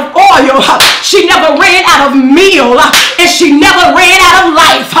ran out of oil. She never ran out of meal. And she never ran out of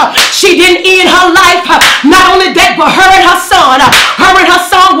life. She didn't end her life. Not only that, but her and her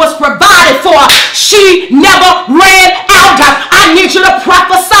son was provided for. She never ran out. I need you to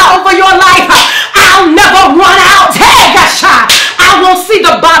prophesy over your life. I'll never run out. Hey, gosh, I won't see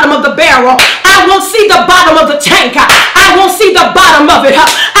the bottom of the barrel. I won't see the bottom of the tank. I won't see the bottom of it.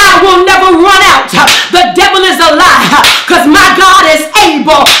 I will never run out. The devil is a lie, because my God is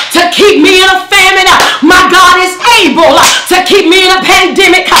able to keep me in a famine. My God is able to keep me in a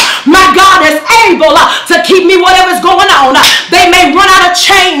pandemic. My God is able to keep me whatever's going on. They may run out of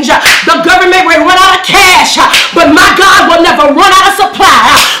change. The government may run out of cash, but my God will never run out of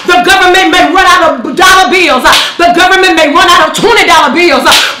supply. The government may run out of dollar bills. The government may run out of $20 bills,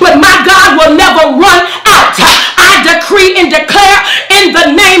 but my God will never run out. I decree and declare in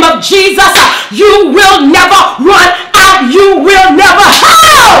the name of Jesus, you will never run out. You will never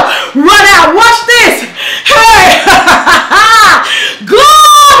run out. Watch this. Hey,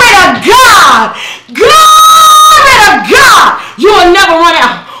 glory to God. Glory to God. You will never run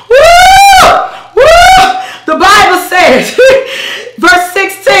out. Woo! Woo! The Bible says, verse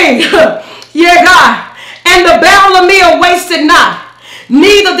 16, yeah, God, and the barrel of meal wasted not,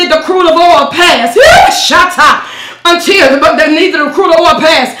 neither did the crude of oil pass. Neither the crude of oil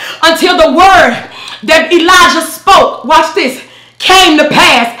pass until the word that Elijah spoke, watch this, came to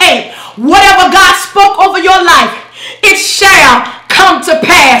pass. Hey, whatever God spoke over your life, it shall come to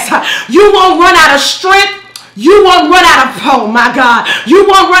pass. You won't run out of strength. You won't run out of, oh my God, you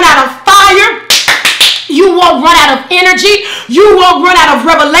won't run out of fire. You won't run out of energy. You won't run out of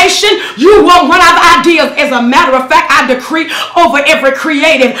revelation. You won't run out of ideas. As a matter of fact, I decree over every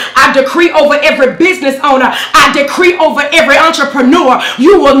creative. I decree over every business owner. I decree over every entrepreneur.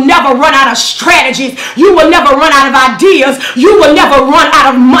 You will never run out of strategies. You will never run out of ideas. You will never run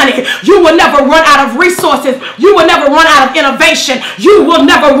out of money. You will never run out of resources. You will never run out of innovation. You will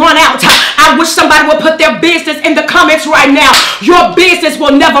never run out. I wish somebody would put their business in the comments right now. Your business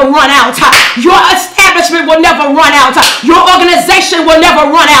will never run out. Your establishment will never run out. Your organization will never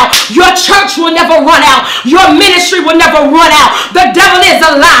run out. Your church will never run out. Your ministry will never run out. The devil is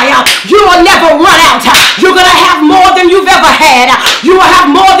a liar. You will never run out. You're going to have more than you've ever had. You will have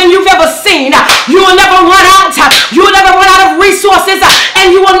more than you've ever seen. You will never run out. You will never run out of resources,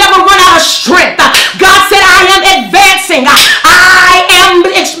 and you will never run out of strength. God said, I am advancing. I am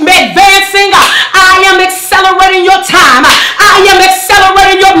advancing. I am accelerating your time. I am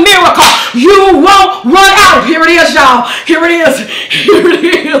accelerating your miracle. You won't run out. Here it is, y'all. Here it is. Here it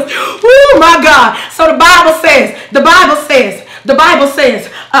is. Oh my God. So the Bible says,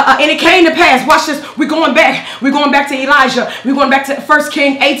 and it came to pass. Watch this. We're going back to Elijah. We're going back to 1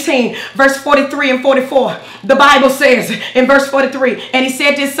 King 18, verse 43 and 44. The Bible says in verse 43, and he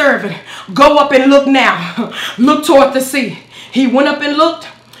said to his servant, go up and look now. Look toward the sea. He went up and looked.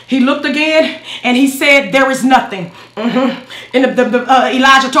 He looked again, and he said, there is nothing. And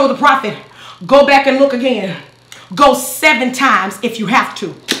Elijah told the prophet, go back and look again. Go 7 times if you have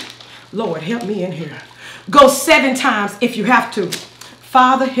to. Lord, help me in here. Go 7 times if you have to.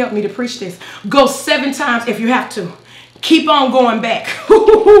 Father, help me to preach this. Go 7 times if you have to. Keep on going back.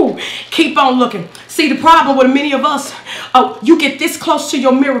 Keep on looking. See, the problem with many of us, you get this close to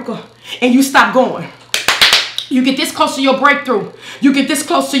your miracle and you stop going. You get this close to your breakthrough. You get this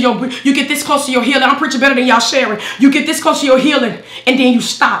close to your healing. I'm preaching better than y'all sharing. You get this close to your healing and then you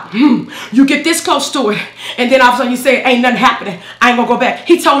stop. You get this close to it and then all of a sudden you say, ain't nothing happening. I ain't gonna go back.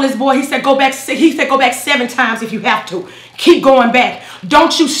 He told his boy, he said go back 7 times if you have to. Keep going back.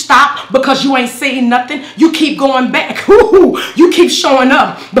 Don't you stop because you ain't saying nothing. You keep going back. You keep showing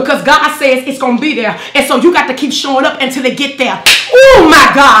up because God says it's going to be there. And so you got to keep showing up until they get there. Oh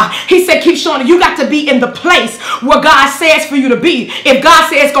my God. He said, keep showing it. You got to be in the place where God says for you to be. If God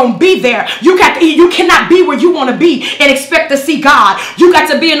says it's going to be there, you cannot be where you want to be and expect to see God. You got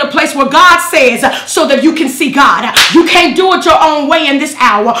to be in the place where God says so that you can see God. You can't do it your own way in this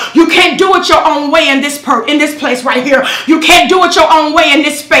hour. You can't do it your own way in this place right here. You can't do it your own way in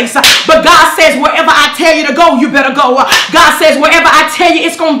this space. But God says wherever I tell you to go, you better go. God says wherever I tell you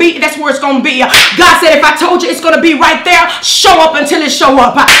it's going to be, that's where it's going to be. God said if I told you it's going to be right there, show up until it show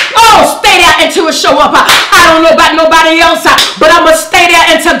up. Oh, stay there until it show up. I don't know about nobody else, but I'm going to stay there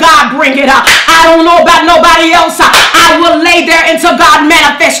until God bring it up. I don't know about nobody else. I will lay there until God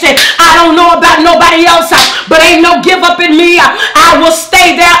manifest it. I don't know about nobody else, but ain't no give up in me. I will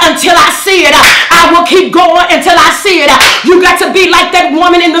stay there until I see it. I will keep going until I see it. You got to be like that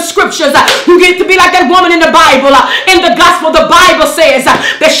woman in the scriptures. You get to be like that woman in the Bible. In the gospel, the Bible says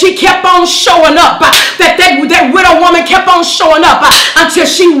that she kept on showing up. That widow woman kept on showing up until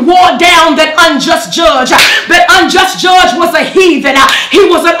she wore down that unjust judge. That unjust judge was a heathen. He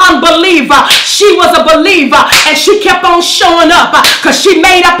was an unbeliever. She was a believer, and she kept on showing up because she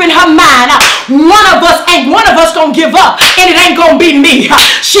made up in her mind, one of us gonna give up, and it ain't gonna be me.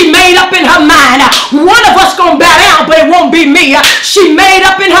 She made up in her mind, one of us gonna bow down, but it won't be me. She made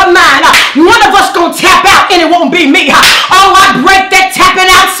up in her mind, one of us gonna tap out, and it won't be me. Oh, I break that tapping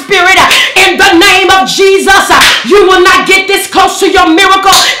out spirit in the name of Jesus. You will not get this close to your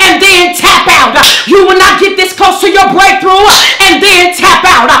miracle and then tap out. You will not get this close to your breakthrough and then tap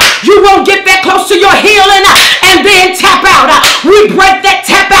out. You won't get that close to your healing and then tap out. We break that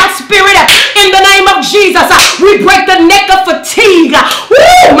tap out spirit in the name of Jesus. We break the neck of fatigue.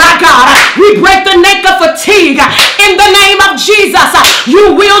 Oh my God. We break the neck of fatigue in the name of Jesus.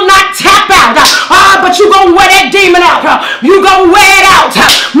 You will not tap out. But you're going to wear that demon out. You're going to wear it out.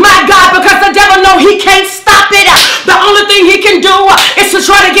 My God, because the devil know he can't stop it. The only thing he can do is to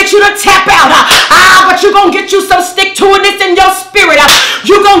try to get you to tap out. But you're going to get you some stick-to-itness in your spirit.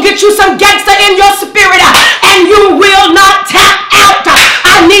 You're going to get you some gangster in your spirit. And you will not tap out.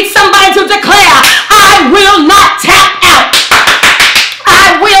 I need somebody to declare, I will not tap out.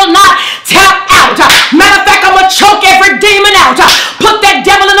 I will not tap out. Matter of fact, I'm going to choke every demon out. Put that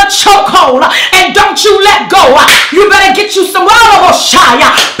devil in a chokehold and don't you let go. You better get you some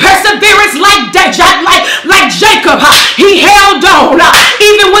perseverance like Jacob. He held on.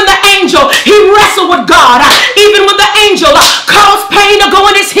 Even when the angel, he wrestled with God. Even when the angel caused pain to go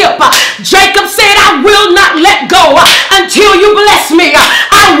in his hip. Jacob said, I will not let go until you bless me.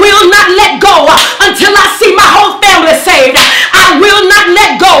 I will not let go until I see my whole family saved. I will not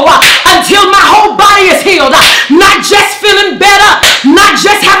let go until my whole body is healed. Not just feeling better, not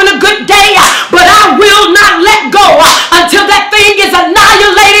just having a good day, but I will not let go until that thing is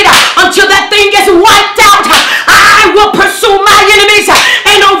annihilated, until that thing is wiped out. I will pursue my enemies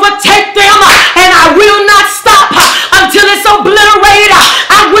and overtake them, and I will not stop until it's obliterated.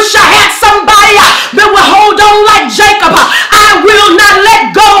 I wish I had somebody that would hold on like Jacob. I will not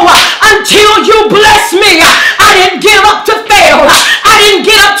let go until you bless me. I didn't give up to fail. I didn't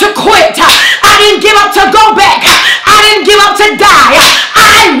give up to quit. I didn't give up to go back. I didn't give up to die.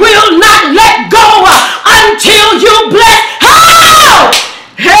 I will not let go until you bless. Oh!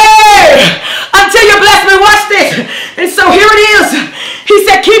 Hey! Until you bless me. Watch this. And so here it is. He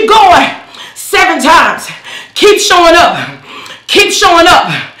said, keep going 7 times. Keep showing up. Keep showing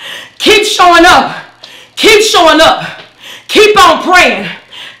up. Keep showing up. Keep showing up. Keep on praying.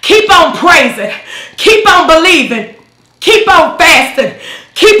 Keep on praising. Keep on believing. Keep on fasting.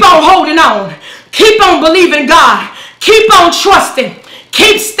 Keep on holding on. Keep on believing God. Keep on trusting.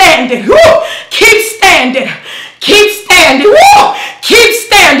 Keep standing. Woo! Keep standing. Keep standing. Woo! Keep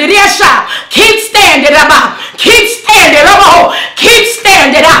standing. Yes, sir. Keep standing. Keep standing. Keep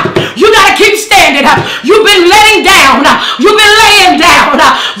standing up. You gotta keep standing up. You've been letting down. You've been laying down.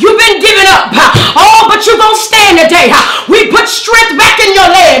 You've been giving up. Oh, but you're gonna stand today. We put strength back in your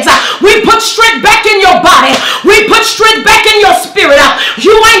legs. We put strength back in your body. We put strength back in your spirit.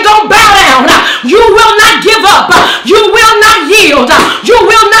 You ain't gonna bow down. You will not give up. You will not yield. You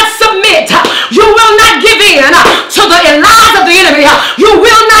will not submit. You will not give in to the lies of the enemy. You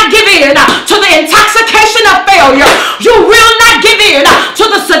will not give in to the intoxication of failure. You will not give in to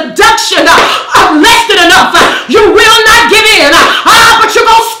the seduction of less than enough. You will not give in. But you're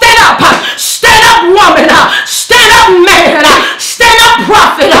going to stand up. Stand up, woman. Stand up, man. Stand up,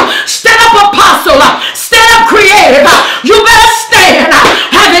 prophet. Stand up, apostle. Stand up, creative. You better stand.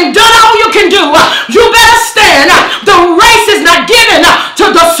 Having done all you can do, you better stand. The race is not given to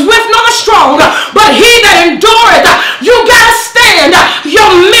the swift nor the strong, but he that endureth. You gotta stand. Your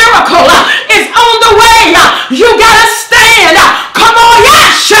miracle is on the way. You gotta stand. Come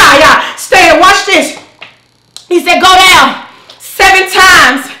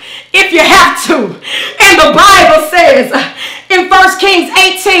says in 1 Kings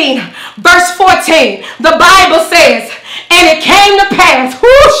 18, verse 14, the Bible says, and it came to pass,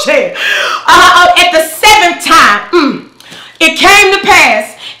 at the seventh time, it came to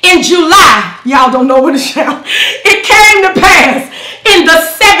pass in July. Y'all don't know what to shout. It came to pass in the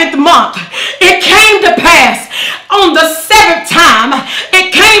 7th month. It came to pass on the 7th time.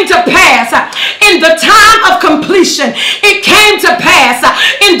 It came to pass in the time of completion. It came to pass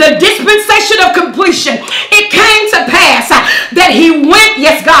in the dispensation of completion. It came to pass that he went,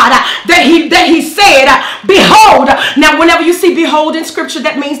 yes God, that he said, behold. Now whenever you see behold in scripture,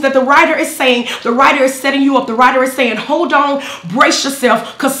 that means that the writer is saying, the writer is setting you up. The writer is saying, hold on, brace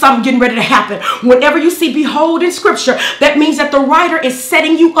yourself, because something getting ready to happen. Whenever you see behold in scripture, that means that the writer is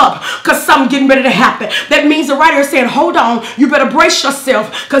setting you up because something getting ready to happen. That means the writer is saying, hold on, you better brace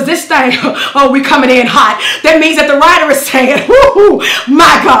yourself because this thing, we coming in hot. That means that the writer is saying,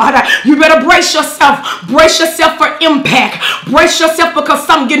 my God, you better brace yourself for impact. Brace yourself because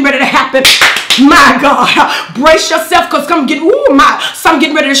something getting ready to happen. My God, brace yourself because something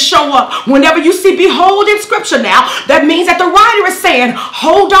getting ready to show up. Whenever you see behold in scripture now, that means that the writer is saying,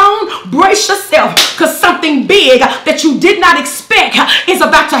 hold on, brace yourself because something big that you did not expect is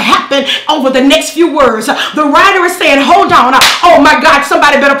about to happen over the next few words. The writer is saying, hold on. Oh my God,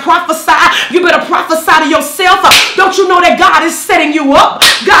 somebody better prophesy. You better prophesy to yourself. Don't you know that God is setting you up?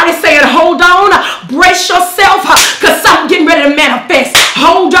 God is saying, hold on, brace yourself because something getting ready to manifest.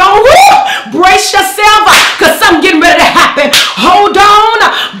 Hold on, brace yourself because something getting ready to happen. Hold on,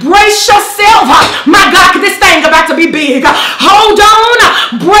 brace yourself. My God, because this thing about to be big. Hold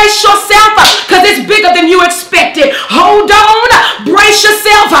on, brace yourself because it's bigger than you expected. Hold on, brace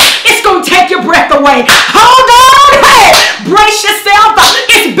yourself. It's going to take your breath away. Hold on, hey, brace yourself.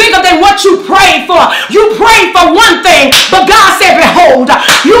 It's bigger than what you prayed for. You prayed for one thing, but God said, behold.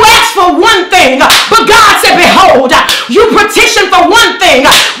 You asked for one thing, but God said, behold. You petitioned for one thing,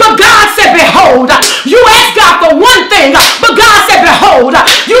 but God said, behold. You asked God for one thing, but God said, behold.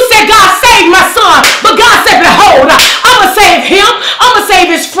 You said, God, save my son, but God said, behold. I'm going to save him. I'm going to save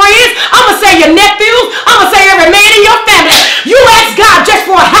his friends. I'm going to save your nephews. I'm going to save every man in your family. You asked God just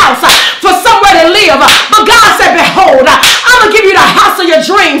for a house, for somewhere to live, but God said, behold, I'm going to give you the house of your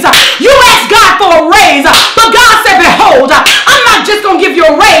dreams. You asked God for a raise, but God said, behold, I'm not just going to give you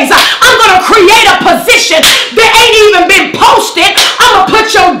a raise. I'm going to create a position that ain't even been posted. I'm going to put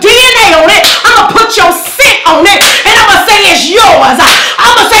your DNA on it. I'm going to put your scent on it. And I'm going to say it's yours.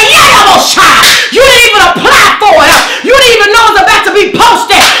 I'm going to say, yeah, I'm going to try. You didn't even apply for it. You didn't even know it's about to be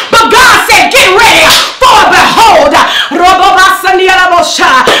posted. But God said, get ready for a behold.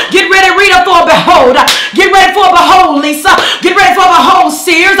 Get ready, reader, for a behold. Get ready for a behold, Lisa. Get ready for a behold,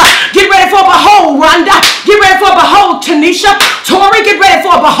 Sears. Get ready for a behold, Rhonda. Get ready for a behold, Tanisha. Tori, get ready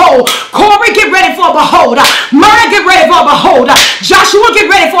for a behold. Corey, get ready for a behold. Murray, get ready for a behold. Joshua, get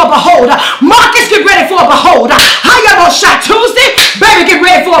ready for a behold. Marcus, get ready for a behold. Hayabosha Tuesday, baby, get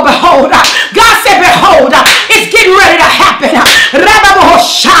ready for a behold. God said, behold, it's getting ready to happen.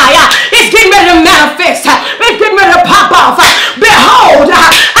 Rababoshaya, it's getting ready to manifest. It's getting ready to pop off. Behold,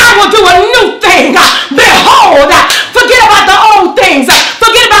 I will do a new thing. Behold, forget about the old things.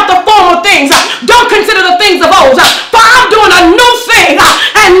 Forget about the former things. Don't consider the things of old. For I'm doing a new thing.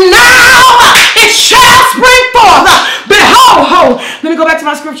 And now it shall spring forth. Behold. Let me go back to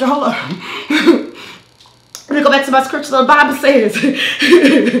my scripture. Hold on. Let me go back to my scripture. The Bible says,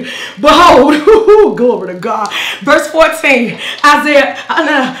 behold, glory to God. Verse 14, Isaiah,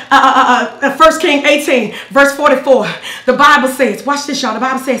 1 King 18, verse 44. The Bible says, watch this, y'all. The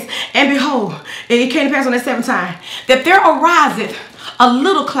Bible says, and behold, it came to pass on that 7th time, that there ariseth a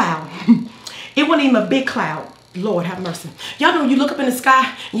little cloud. It wasn't even a big cloud. Lord have mercy. Y'all know when you look up in the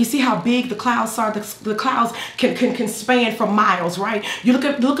sky and you see how big the clouds are. The clouds can span for miles, right? You look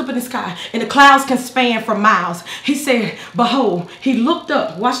up in the sky and the clouds can span for miles. He said, behold, he looked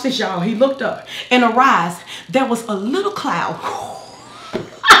up. Watch this, y'all. He looked up and arise. There was a little cloud.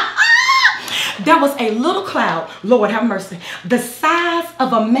 There was a little cloud, Lord have mercy, the size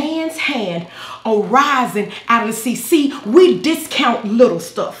of a man's hand arising out of the sea. See, we discount little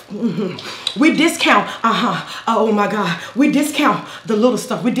stuff. We discount, oh my God, we discount the little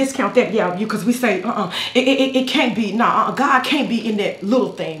stuff. We discount that, yeah, because we say, it can't be, God can't be in that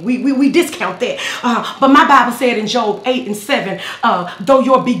little thing. We discount that. But my Bible said in Job 8 and 7, though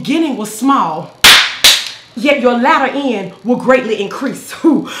your beginning was small, yet your latter end will greatly increase.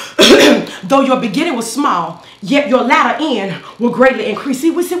 Though your beginning was small, yet your latter end will greatly increase.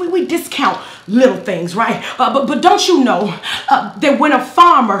 See, we discount little things, right? But don't you know that when a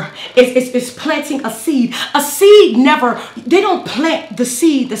farmer is planting a seed never, they don't plant the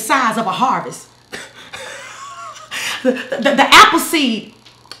seed the size of a harvest. The apple seed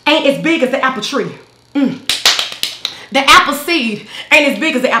ain't as big as the apple tree. The apple seed ain't as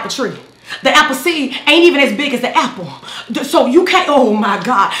big as the apple tree. The apple seed ain't even as big as the apple. So you can't, oh my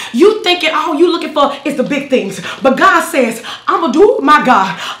God. You thinking all you looking for is the big things. But God says, I'm going to do, my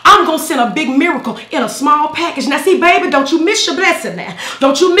God, I'm going to send a big miracle in a small package. Now see, baby, don't you miss your blessing now.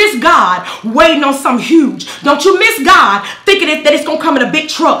 Don't you miss God waiting on something huge. Don't you miss God thinking that it's going to come in a big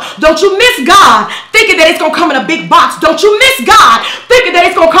truck. Don't you miss God thinking that it's going to come in a big box. Don't you miss God thinking that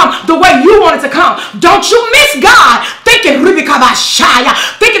it's going to come the way you want it to come. Don't you miss God thinking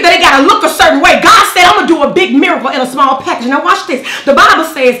that it got to look a certain way. God said, I'm going to do a big miracle in a small package. Now watch this. The Bible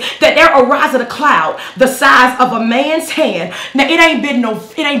says that there arises a cloud the size of a man's hand. Now it ain't been no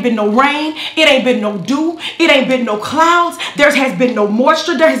rain. It ain't been no dew. It ain't been no clouds. There has been no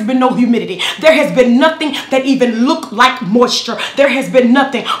moisture. There has been no humidity. There has been nothing that even looked like moisture. There has been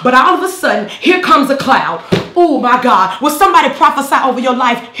nothing. But all of a sudden, here comes a cloud. Oh my God. Will somebody prophesy over your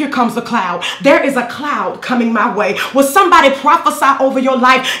life? Here comes a cloud. There is a cloud coming my way. Will somebody prophesy over your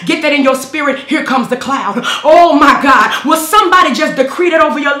life? Get that in your spirit. Here comes the cloud. Oh my God. Will somebody just decree that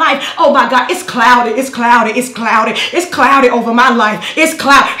over your life? Oh my God. It's cloudy. It's cloudy. It's cloudy. It's cloudy over my life. It's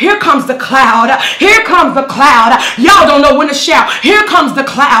cloud. Here comes the cloud. Here comes the cloud. Y'all don't know when to shout. Here comes the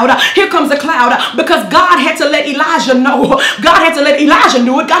cloud. Here comes the cloud. Because God had to let Elijah know. God had to let Elijah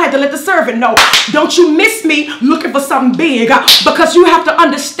know it. God had to let the servant know. Don't you miss me looking for something big, because you have to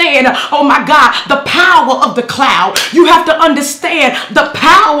understand, oh my God, the power of the cloud. You have to understand the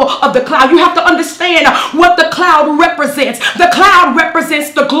power of the cloud. You have to understand what the cloud represents. The cloud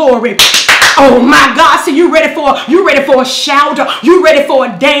represents the glory. Oh my God. So you ready for a shout? You ready for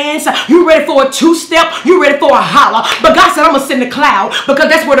a dance? You ready for a two-step? You ready for a holler? But God said, I'm going to send the cloud, because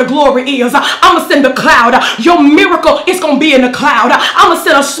that's where the glory is. I'm going to send the cloud. Your miracle is going to be in the cloud. I'm going to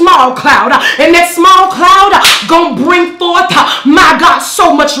send a small cloud, and that small cloud going to bring forth, my God,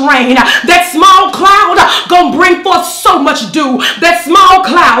 so much rain. That small cloud going to bring forth so much dew. That small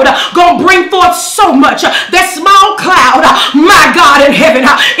cloud going to bring forth so much. That small cloud, my God in heaven,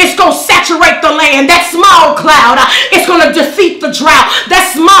 it's going to saturate the land. That small cloud is going to defeat the drought.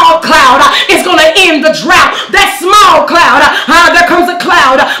 That small cloud is going to end the drought. That small cloud, there comes a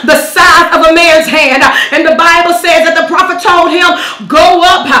cloud the size of a man's hand. And the Bible says that the prophet told him, go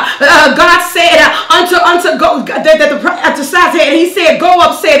up. God said and he said, go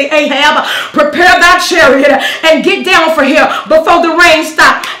up, said Ahab, prepare thy chariot and get down for here before the rain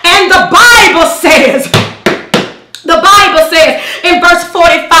stops. And the Bible says in verse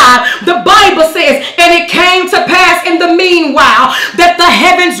 45, the Bible says, and it came to pass in the meanwhile that the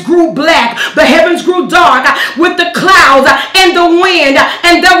heavens grew black, the heavens grew dark with the clouds and the wind,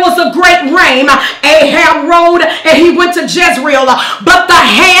 and there was a great rain. Ahab rode and he went to Jezreel, but the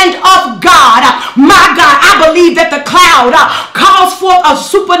hand of God, my God, I believe that the cloud calls forth a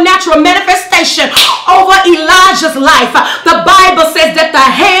supernatural manifestation over Elijah's life. The Bible says that the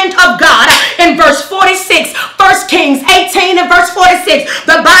hand of God, in verse 46, 1 Kings 18 and verse 46,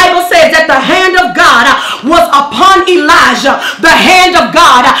 the Bible says that the hand of God was upon Elijah. The hand of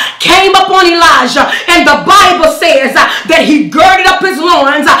God came upon Elijah, and the Bible says that he girded up his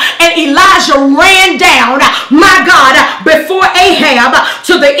loins, and Elijah ran down, my God, before Ahab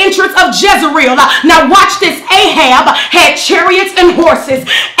to the entrance of Jezreel. Now watch this. Ahab had chariots and horses.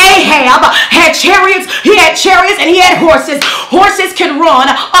 Ahab had chariots. He had chariots and he had horses. Horses can run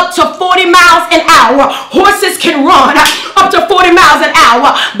up to 40 miles an hour. Horses can run up to 40 miles an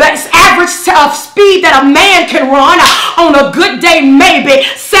hour. That's average speed that a man can run on a good day, maybe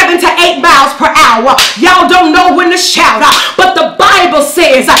 7 to 8 miles per hour. Y'all don't know when to shout, but the Bible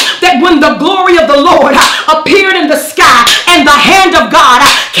says that when the glory of the Lord appeared in the sky and the hand of God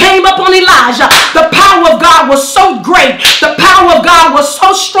came upon Elijah, the power of God was so great, the power of God was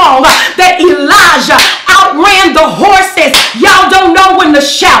so strong that Elijah outran the horses. Y'all don't know when to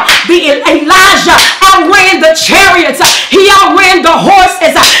shout. Elijah outran the chariots. He outran the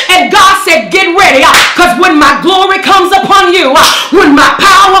horses. And God said, get ready, because when my glory comes upon you, when my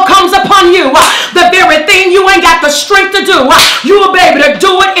power comes upon you, the very thing you ain't got the strength to do, you will be able to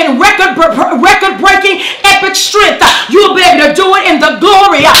do it in record-breaking epic strength. You'll be able to do it in the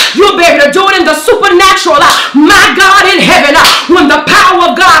glory. You'll be able to do it in the supernatural. My God in heaven, when the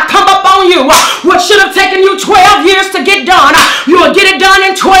power of God come upon you, what should have taken you 12 years to get done, you will get it done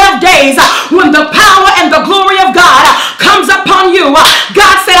in 12 days. When the power and the glory of God comes upon you,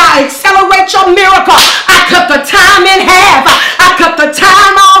 God said, I accelerate your miracle. I cut the time in half. I cut the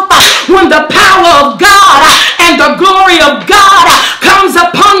time off. When the power of God and the glory of God comes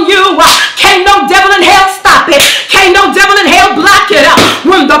upon you, can't no devil in hell stop it. Can't no devil in hell block it.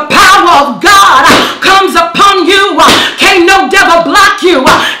 When the power of God comes upon you,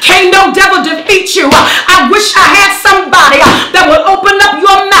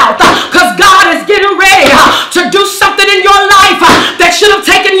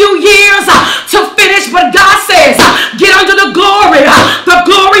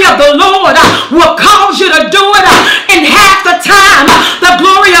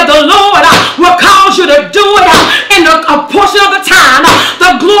 in a portion of the time,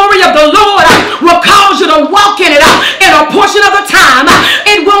 the glory of the Lord will cause you to walk in it in a portion of the time.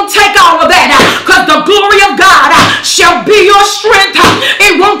 It won't take all of that, because the glory of God shall be your strength.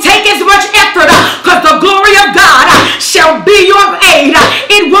 It won't take as much effort, because the glory of God shall be your aid.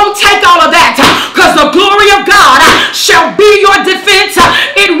 It won't take all of that, because the glory of God shall be your defense.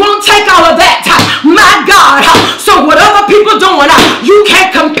 It won't take all of that, my God. So what other people doing, you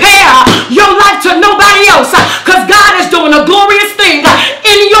can't compare your life to nobody else, because God is doing a glorious thing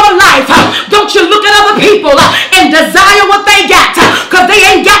in your life. Don't you look at other people and desire what they got, because they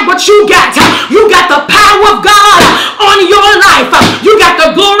ain't got what you got. You got the power of God on your life. You got the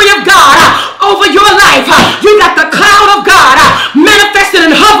glory of God over your life. You got the cloud of God manifested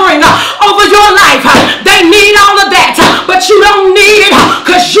and hovering over your life. They need all of that, but you don't need it,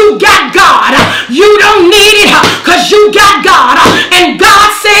 because you got God. You don't need it, because you got God. And God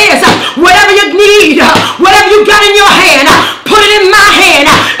says, whatever you need, whatever you got in your hand, put it in my hand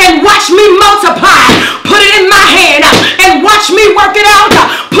and watch me multiply. Put it in my hand and watch me work it out.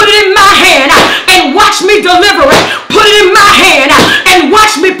 Put it in my hand and watch me deliver it. Put it in my hand and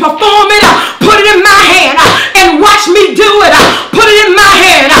watch me perform it. Put it in my hand and watch me do it. Put it in my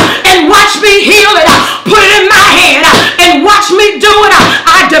hand and watch me heal it. Put it in my hand and watch me do it.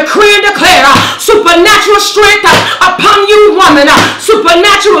 I decree and declare supernatural strength upon you, woman.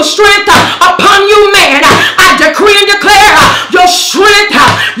 Supernatural strength upon you, man. I decree and declare your strength.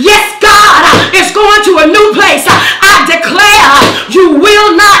 Yes, God is going to a new place. I declare you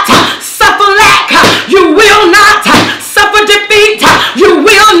will not suffer lack. You will not suffer defeat. You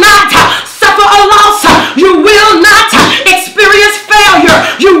will not suffer a loss. You will not experience failure.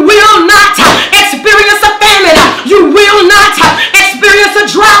 You will not experience a famine. You will not experience a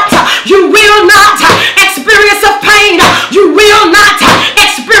drought. You will not experience a pain. You will not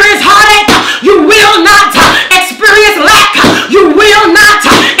experience heartache. You will not experience lack. You will not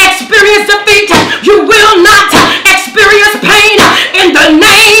experience defeat. You will not experience pain. In the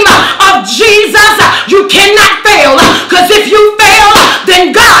name of Jesus, you cannot fail, because if you fail,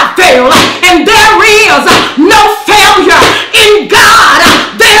 then God failed. And there is no failure in God.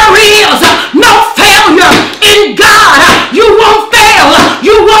 There is no failure in God. You won't fail.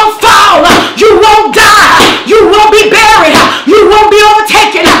 You won't fall. You won't die. You won't be buried. You won't be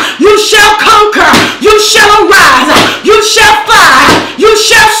overtaken. You shall conquer. You shall arise. You shall fly. You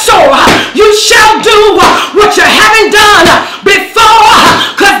shall soar. You shall do what you haven't done before,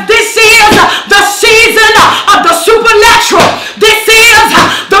 because this is the season of the supernatural. This is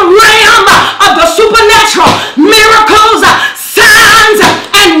the realm of the supernatural. Miracles, signs,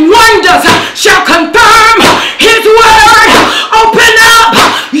 and wonders shall confirm his word. Open up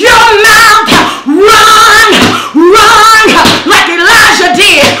your mouth. Run, run like Elijah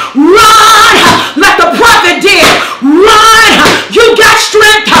did. Run like the prophet did. Run. You got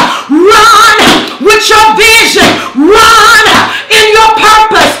strength. Run with your vision. Run in your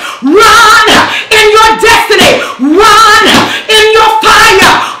purpose. Run in your destiny. Run in your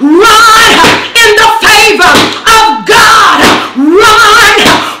fire. Run in the favor of God. Run,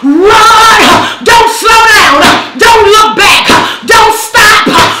 run. Don't slow down. Don't look back. Don't stop.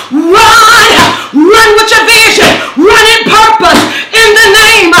 Run, run with your vision. Run in purpose in the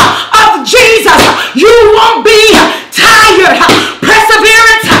name of Jesus. You won't be tired.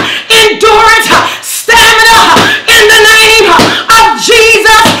 Perseverance, endurance, stamina in the name of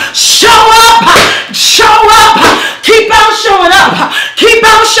Jesus. Show up. Show up. Keep on showing up. Keep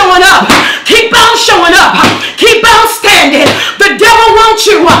on showing up. Keep on showing up. Keep on standing. The devil wants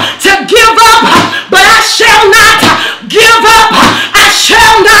you to give up, but I shall not give up. I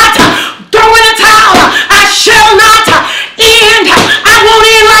shall not throw in the towel. I shall not end. I won't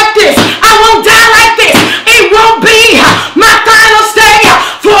end like this. I won't die like this. It won't be my final stay,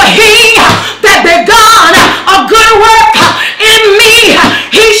 for he that begun a good work in me,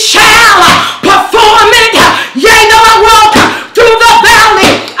 he shall perform it. Yea, though I walk through the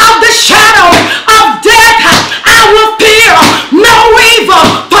valley of the shadow of death, I will fear no evil,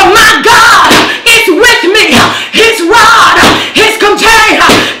 for my God is with me. His rod, his contain,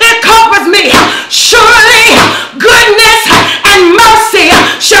 it covers me. Surely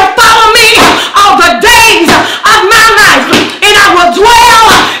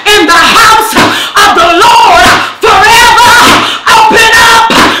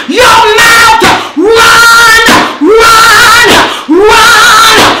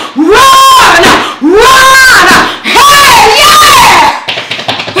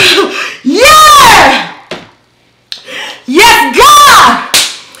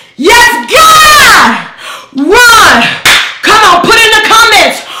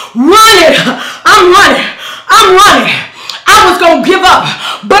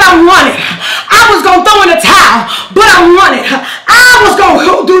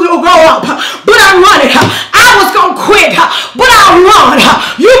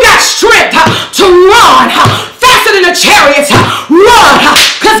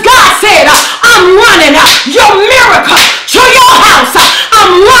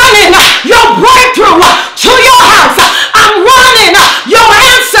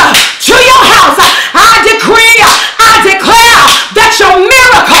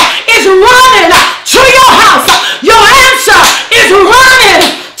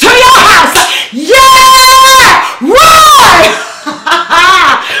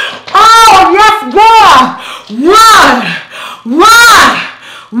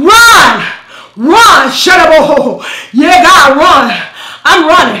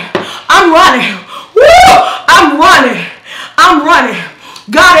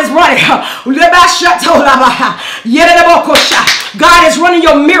God is running. God is running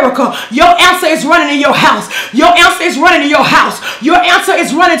your miracle. Your answer is running in your house. Your answer is running in your house. Your answer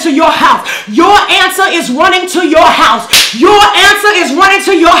is running to your house. Your answer is running to your house. Your answer is running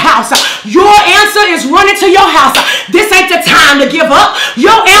to your house. Your answer is running to your house. This ain't the time to give up.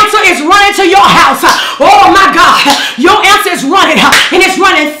 Your answer is running to your house. Oh my God. Your answer is running, and it's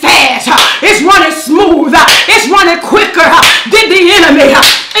running fast. It's running smooth. It's running quicker than the enemy.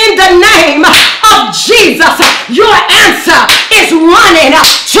 In the name of Jesus, your answer is running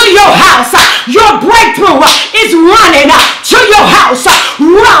to your house. Your breakthrough is running to your house.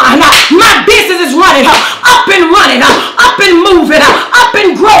 Run. My business is running up and running, up and moving, up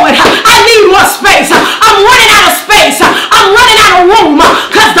and growing. I need more space. I'm running out of space. I'm running out of room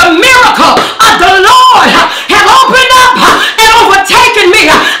because the miracle of the Lord has opened up and overtaken me.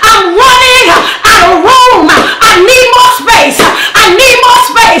 I'm running out of room. I need more space. I need more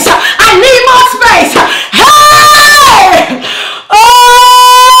space. I need more space. Hey! Oh!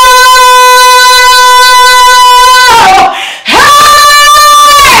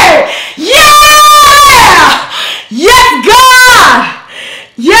 Hey! Yeah! Yes, God!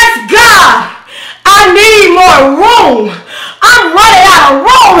 Yes, God! I need more room. I'm running out of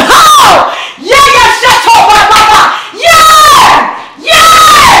room. Oh! Yeah, yeah, shut up, Baba. Yeah!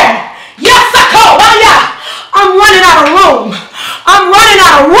 Yeah! Yes, I'm running out of room. I'm running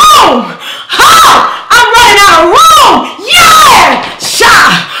out of room. Oh! I'm running out of room. Yeah!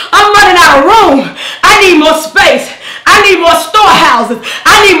 I'm running out of room. I need more space. I need more storehouses.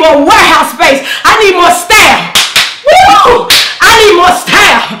 I need more warehouse space. I need more staff. Woo! I need more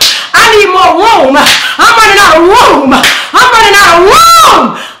staff. I need more room. I'm running out of room. I'm running out of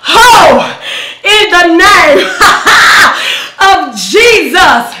room. Oh! In the name of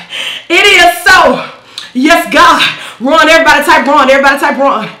Jesus. It is so. Yes, God. Run. Everybody type run. Everybody type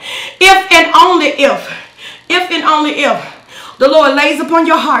run. If and only if the Lord lays upon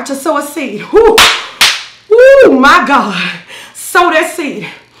your heart to sow a seed. Whoo, whoo, my God. Sow that seed.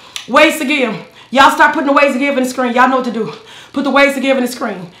 Ways to give. Y'all start putting the ways to give in the screen. Y'all know what to do. Put the ways to give in the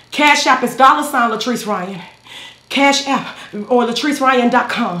screen. Cash App is $ Latrice Ryan. Cash App or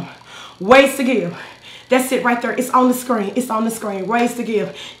LatriceRyan.com. Ways to give. That's it right there. It's on the screen. It's on the screen. Ways to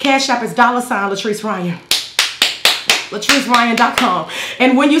give. Cash App is $ Latrice Ryan. LatriceRyan.com.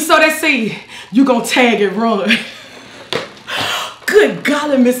 And when you sow that seed, you going to tag it run. Good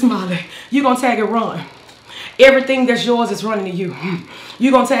golly, Miss Molly. You going to tag it run. Everything that's yours is running to you.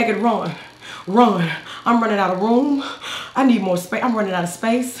 You going to tag it run. Run. I'm running out of room. I need more space. I'm running out of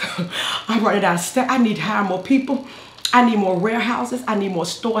space. I'm running out of stuff. I need to hire more people. I need more warehouses. I need more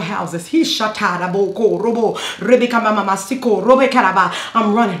storehouses. I'm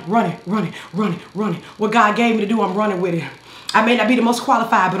running. What God gave me to do, I'm running with it. I may not be the most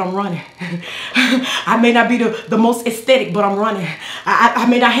qualified, but I'm running. I may not be the most aesthetic, but I'm running. I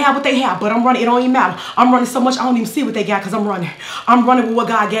may not have what they have, but I'm running. It don't even matter. I'm running so much I don't even see what they got because I'm running. I'm running with what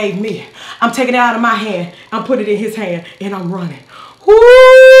God gave me. I'm taking it out of my hand. I'm putting it in his hand, and I'm running.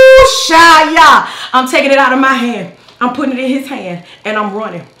 Whoo-shaya. I'm taking it out of my hand. I'm putting it in his hand, and I'm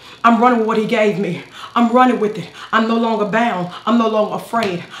running. I'm running with what he gave me. I'm running with it. I'm no longer bound. I'm no longer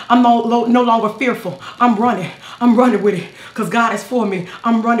afraid. I'm no longer fearful. I'm running. I'm running with it because God is for me.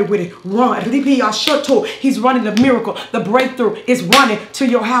 I'm running with it. Run. He's running the miracle. The breakthrough is running to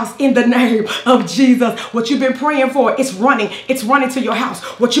your house in the name of Jesus. What you've been praying for, it's running. It's running to your house.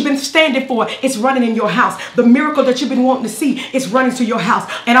 What you've been standing for, it's running in your house. The miracle that you've been wanting to see, it's running to your house.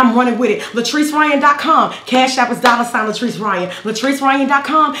 And I'm running with it. LatriceRyan.com. Cash App is $ Latrice Ryan.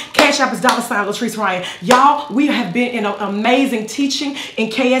 LatriceRyan.com. Cash App is $ Latrice Ryan. Y'all, we have been in an amazing teaching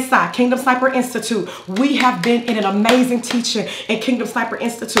in KSI, Kingdom Sniper Institute. We have been in an amazing teaching in Kingdom Sniper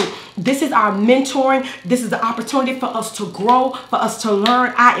Institute. This is our mentoring. This is the opportunity for us to grow, for us to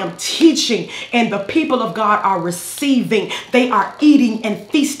learn. I am teaching, and the people of God are receiving. They are eating and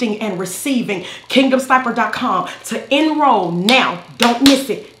feasting and receiving. KingdomSniper.com to enroll now. Don't miss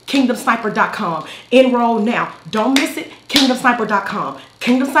it. KingdomSniper.com. Enroll now. Don't miss it. KingdomSniper.com.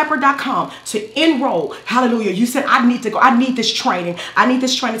 KingdomSniper.com to enroll. Hallelujah. You said, I need to go. I need this training. I need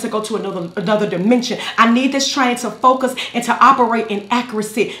this training to go to another dimension. I need this training to focus and to operate in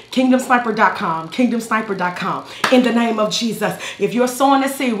accuracy. KingdomSniper.com. KingdomSniper.com. In the name of Jesus. If you're sowing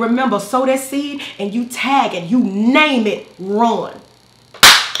that seed, remember, sow that seed and you tag it. You name it, run.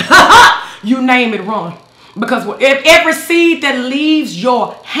 You name it, run. Because if every seed that leaves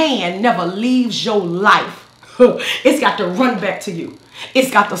your hand never leaves your life, it's got to run back to you.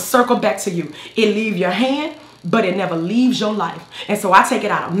 It's got to circle back to you. It leaves your hand, but it never leaves your life. And so I take it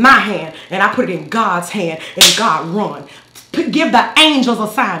out of my hand and I put it in God's hand, and God run. Give the angels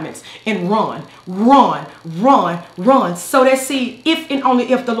assignments and run, run, run, run. So that seed, if and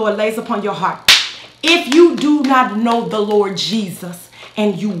only if the Lord lays upon your heart. If you do not know the Lord Jesus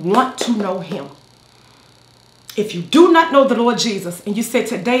and you want to know him, if you do not know the Lord Jesus and you say,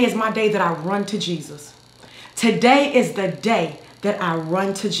 today is my day that I run to Jesus. Today is the day that I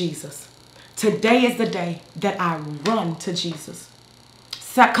run to Jesus. Today is the day that I run to Jesus.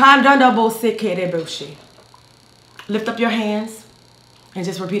 Lift up your hands and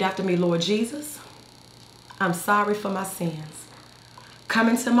just repeat after me. Lord Jesus, I'm sorry for my sins. Come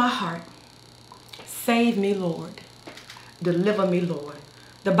into my heart. Save me, Lord. Deliver me, Lord.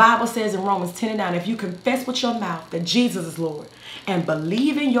 The Bible says in Romans 10:9, if you confess with your mouth that Jesus is Lord and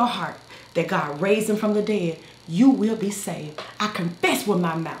believe in your heart that God raised him from the dead, you will be saved. I confess with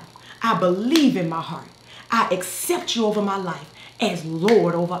my mouth. I believe in my heart. I accept you over my life as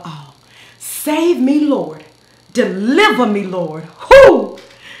Lord over all. Save me, Lord. Deliver me, Lord. Whoo!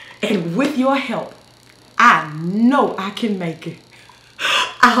 And with your help, I know I can make it.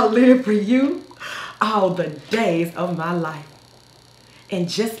 I'll live for you all the days of my life. And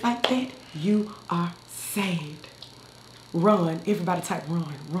just like that, you are saved. Run. Everybody type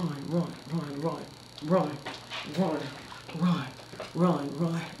run, run, run, run, run, run, run, run, run,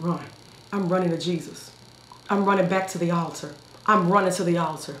 run, run. I'm running to Jesus. I'm running back to the altar. I'm running to the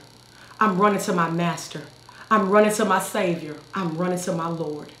altar. I'm running to my master. I'm running to my Savior. I'm running to my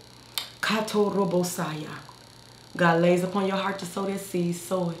Lord. Katorobosaya. God lays upon your heart to sow that seed.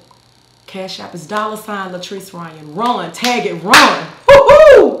 Sow it. Cash App is $ Latrice Ryan. Run. Tag it. Run.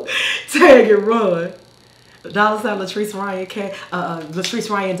 Woo-hoo! Tag it. Run. $ Latrice Ryan.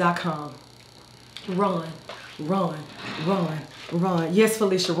 LatriceRyan.com. Run. Run. Run. Run. Yes,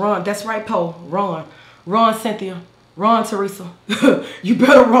 Felicia. Run. That's right, Poe. Run. Run, Cynthia. Run, Teresa. You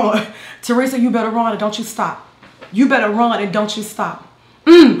better run. Teresa, you better run and don't you stop. You better run and don't you stop.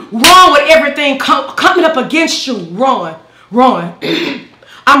 Run with everything coming up against you. Run. Run.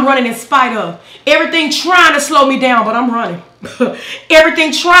 I'm running in spite of everything trying to slow me down, but I'm running.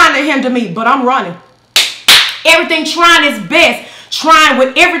 Everything trying to hinder me, but I'm running. Everything trying its best, trying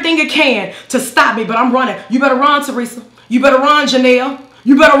with everything it can to stop me, but I'm running. You better run, Teresa. You better run, Janelle.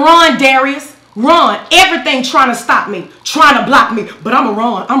 You better run, Darius. Run. Everything trying to stop me, trying to block me, but I'm a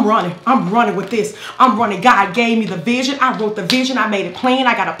run. I'm running. I'm running with this. I'm running. God gave me the vision. I wrote the vision. I made it plain.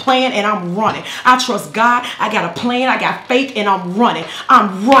 I got a plan and I'm running. I trust God. I got a plan. I got faith and I'm running.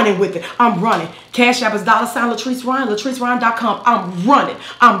 I'm running with it. I'm running. Cash App is $ Latrice Ryan, LatriceRyan.com. I'm running.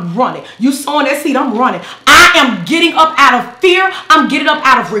 I'm running. You sowing that seed. I'm running. I am getting up out of fear. I'm getting up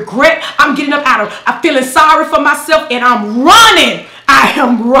out of regret. I'm getting up out of feeling sorry for myself and I'm running. I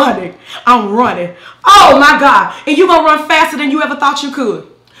am running. I'm running. Oh my God. And you're going to run faster than you ever thought you could.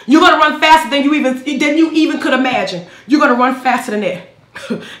 You're going to run faster than you even could imagine. You're going to run faster than that.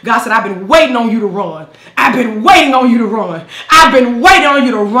 God said, I've been waiting on you to run. I've been waiting on you to run. I've been waiting on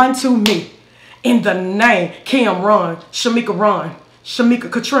you to run to me. In the name, Kim, run. Shamika, run. Shamika,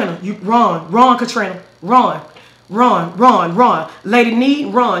 Katrina, you run. Run, Katrina. Run. Run, run, run. Lady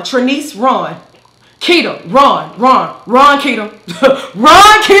Need, run. Trinice, run. Keita, run, run, run, Keita.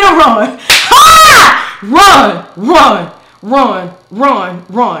 Run, Keita, run. Ha! Run, run, run, run,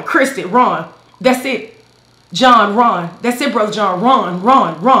 run. Christy, run. That's it. John, run. That's it, Brother John. Run,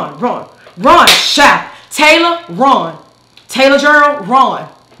 run, run, run. Run, shout. Taylor, run. Taylor Gerald, run.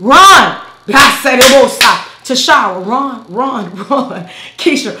 Run. I said it won't stop. Tashara, run, run, run.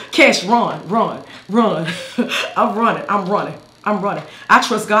 Keisha, Kesh, run, run, run. I'm running, I'm running. I'm running. I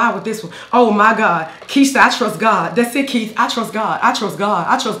trust God with this one. Oh my God. Keith said, I trust God. That's it, Keith. I trust God. I trust God.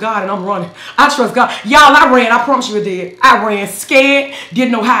 I trust God and I'm running. I trust God. Y'all, I ran. I promise you it did. I ran scared.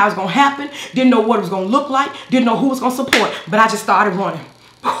 Didn't know how it was going to happen. Didn't know what it was going to look like. Didn't know who was going to support. But I just started running.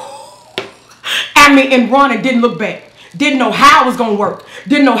 And running, didn't look back. Didn't know how it was going to work.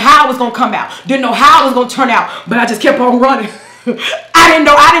 Didn't know how it was going to come out. Didn't know how it was going to turn out. But I just kept on running. I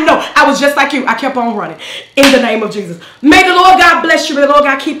didn't know. I was just like you. I kept on running. In the name of Jesus. May the Lord God bless you. May the Lord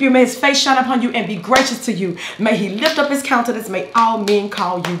God keep you. May his face shine upon you and be gracious to you. May he lift up his countenance. May all men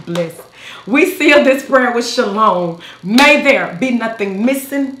call you blessed. We seal this prayer with shalom. May there be nothing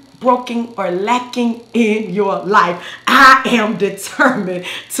missing, broken, or lacking in your life. I am determined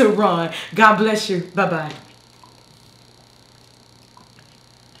to run. God bless you. Bye-bye.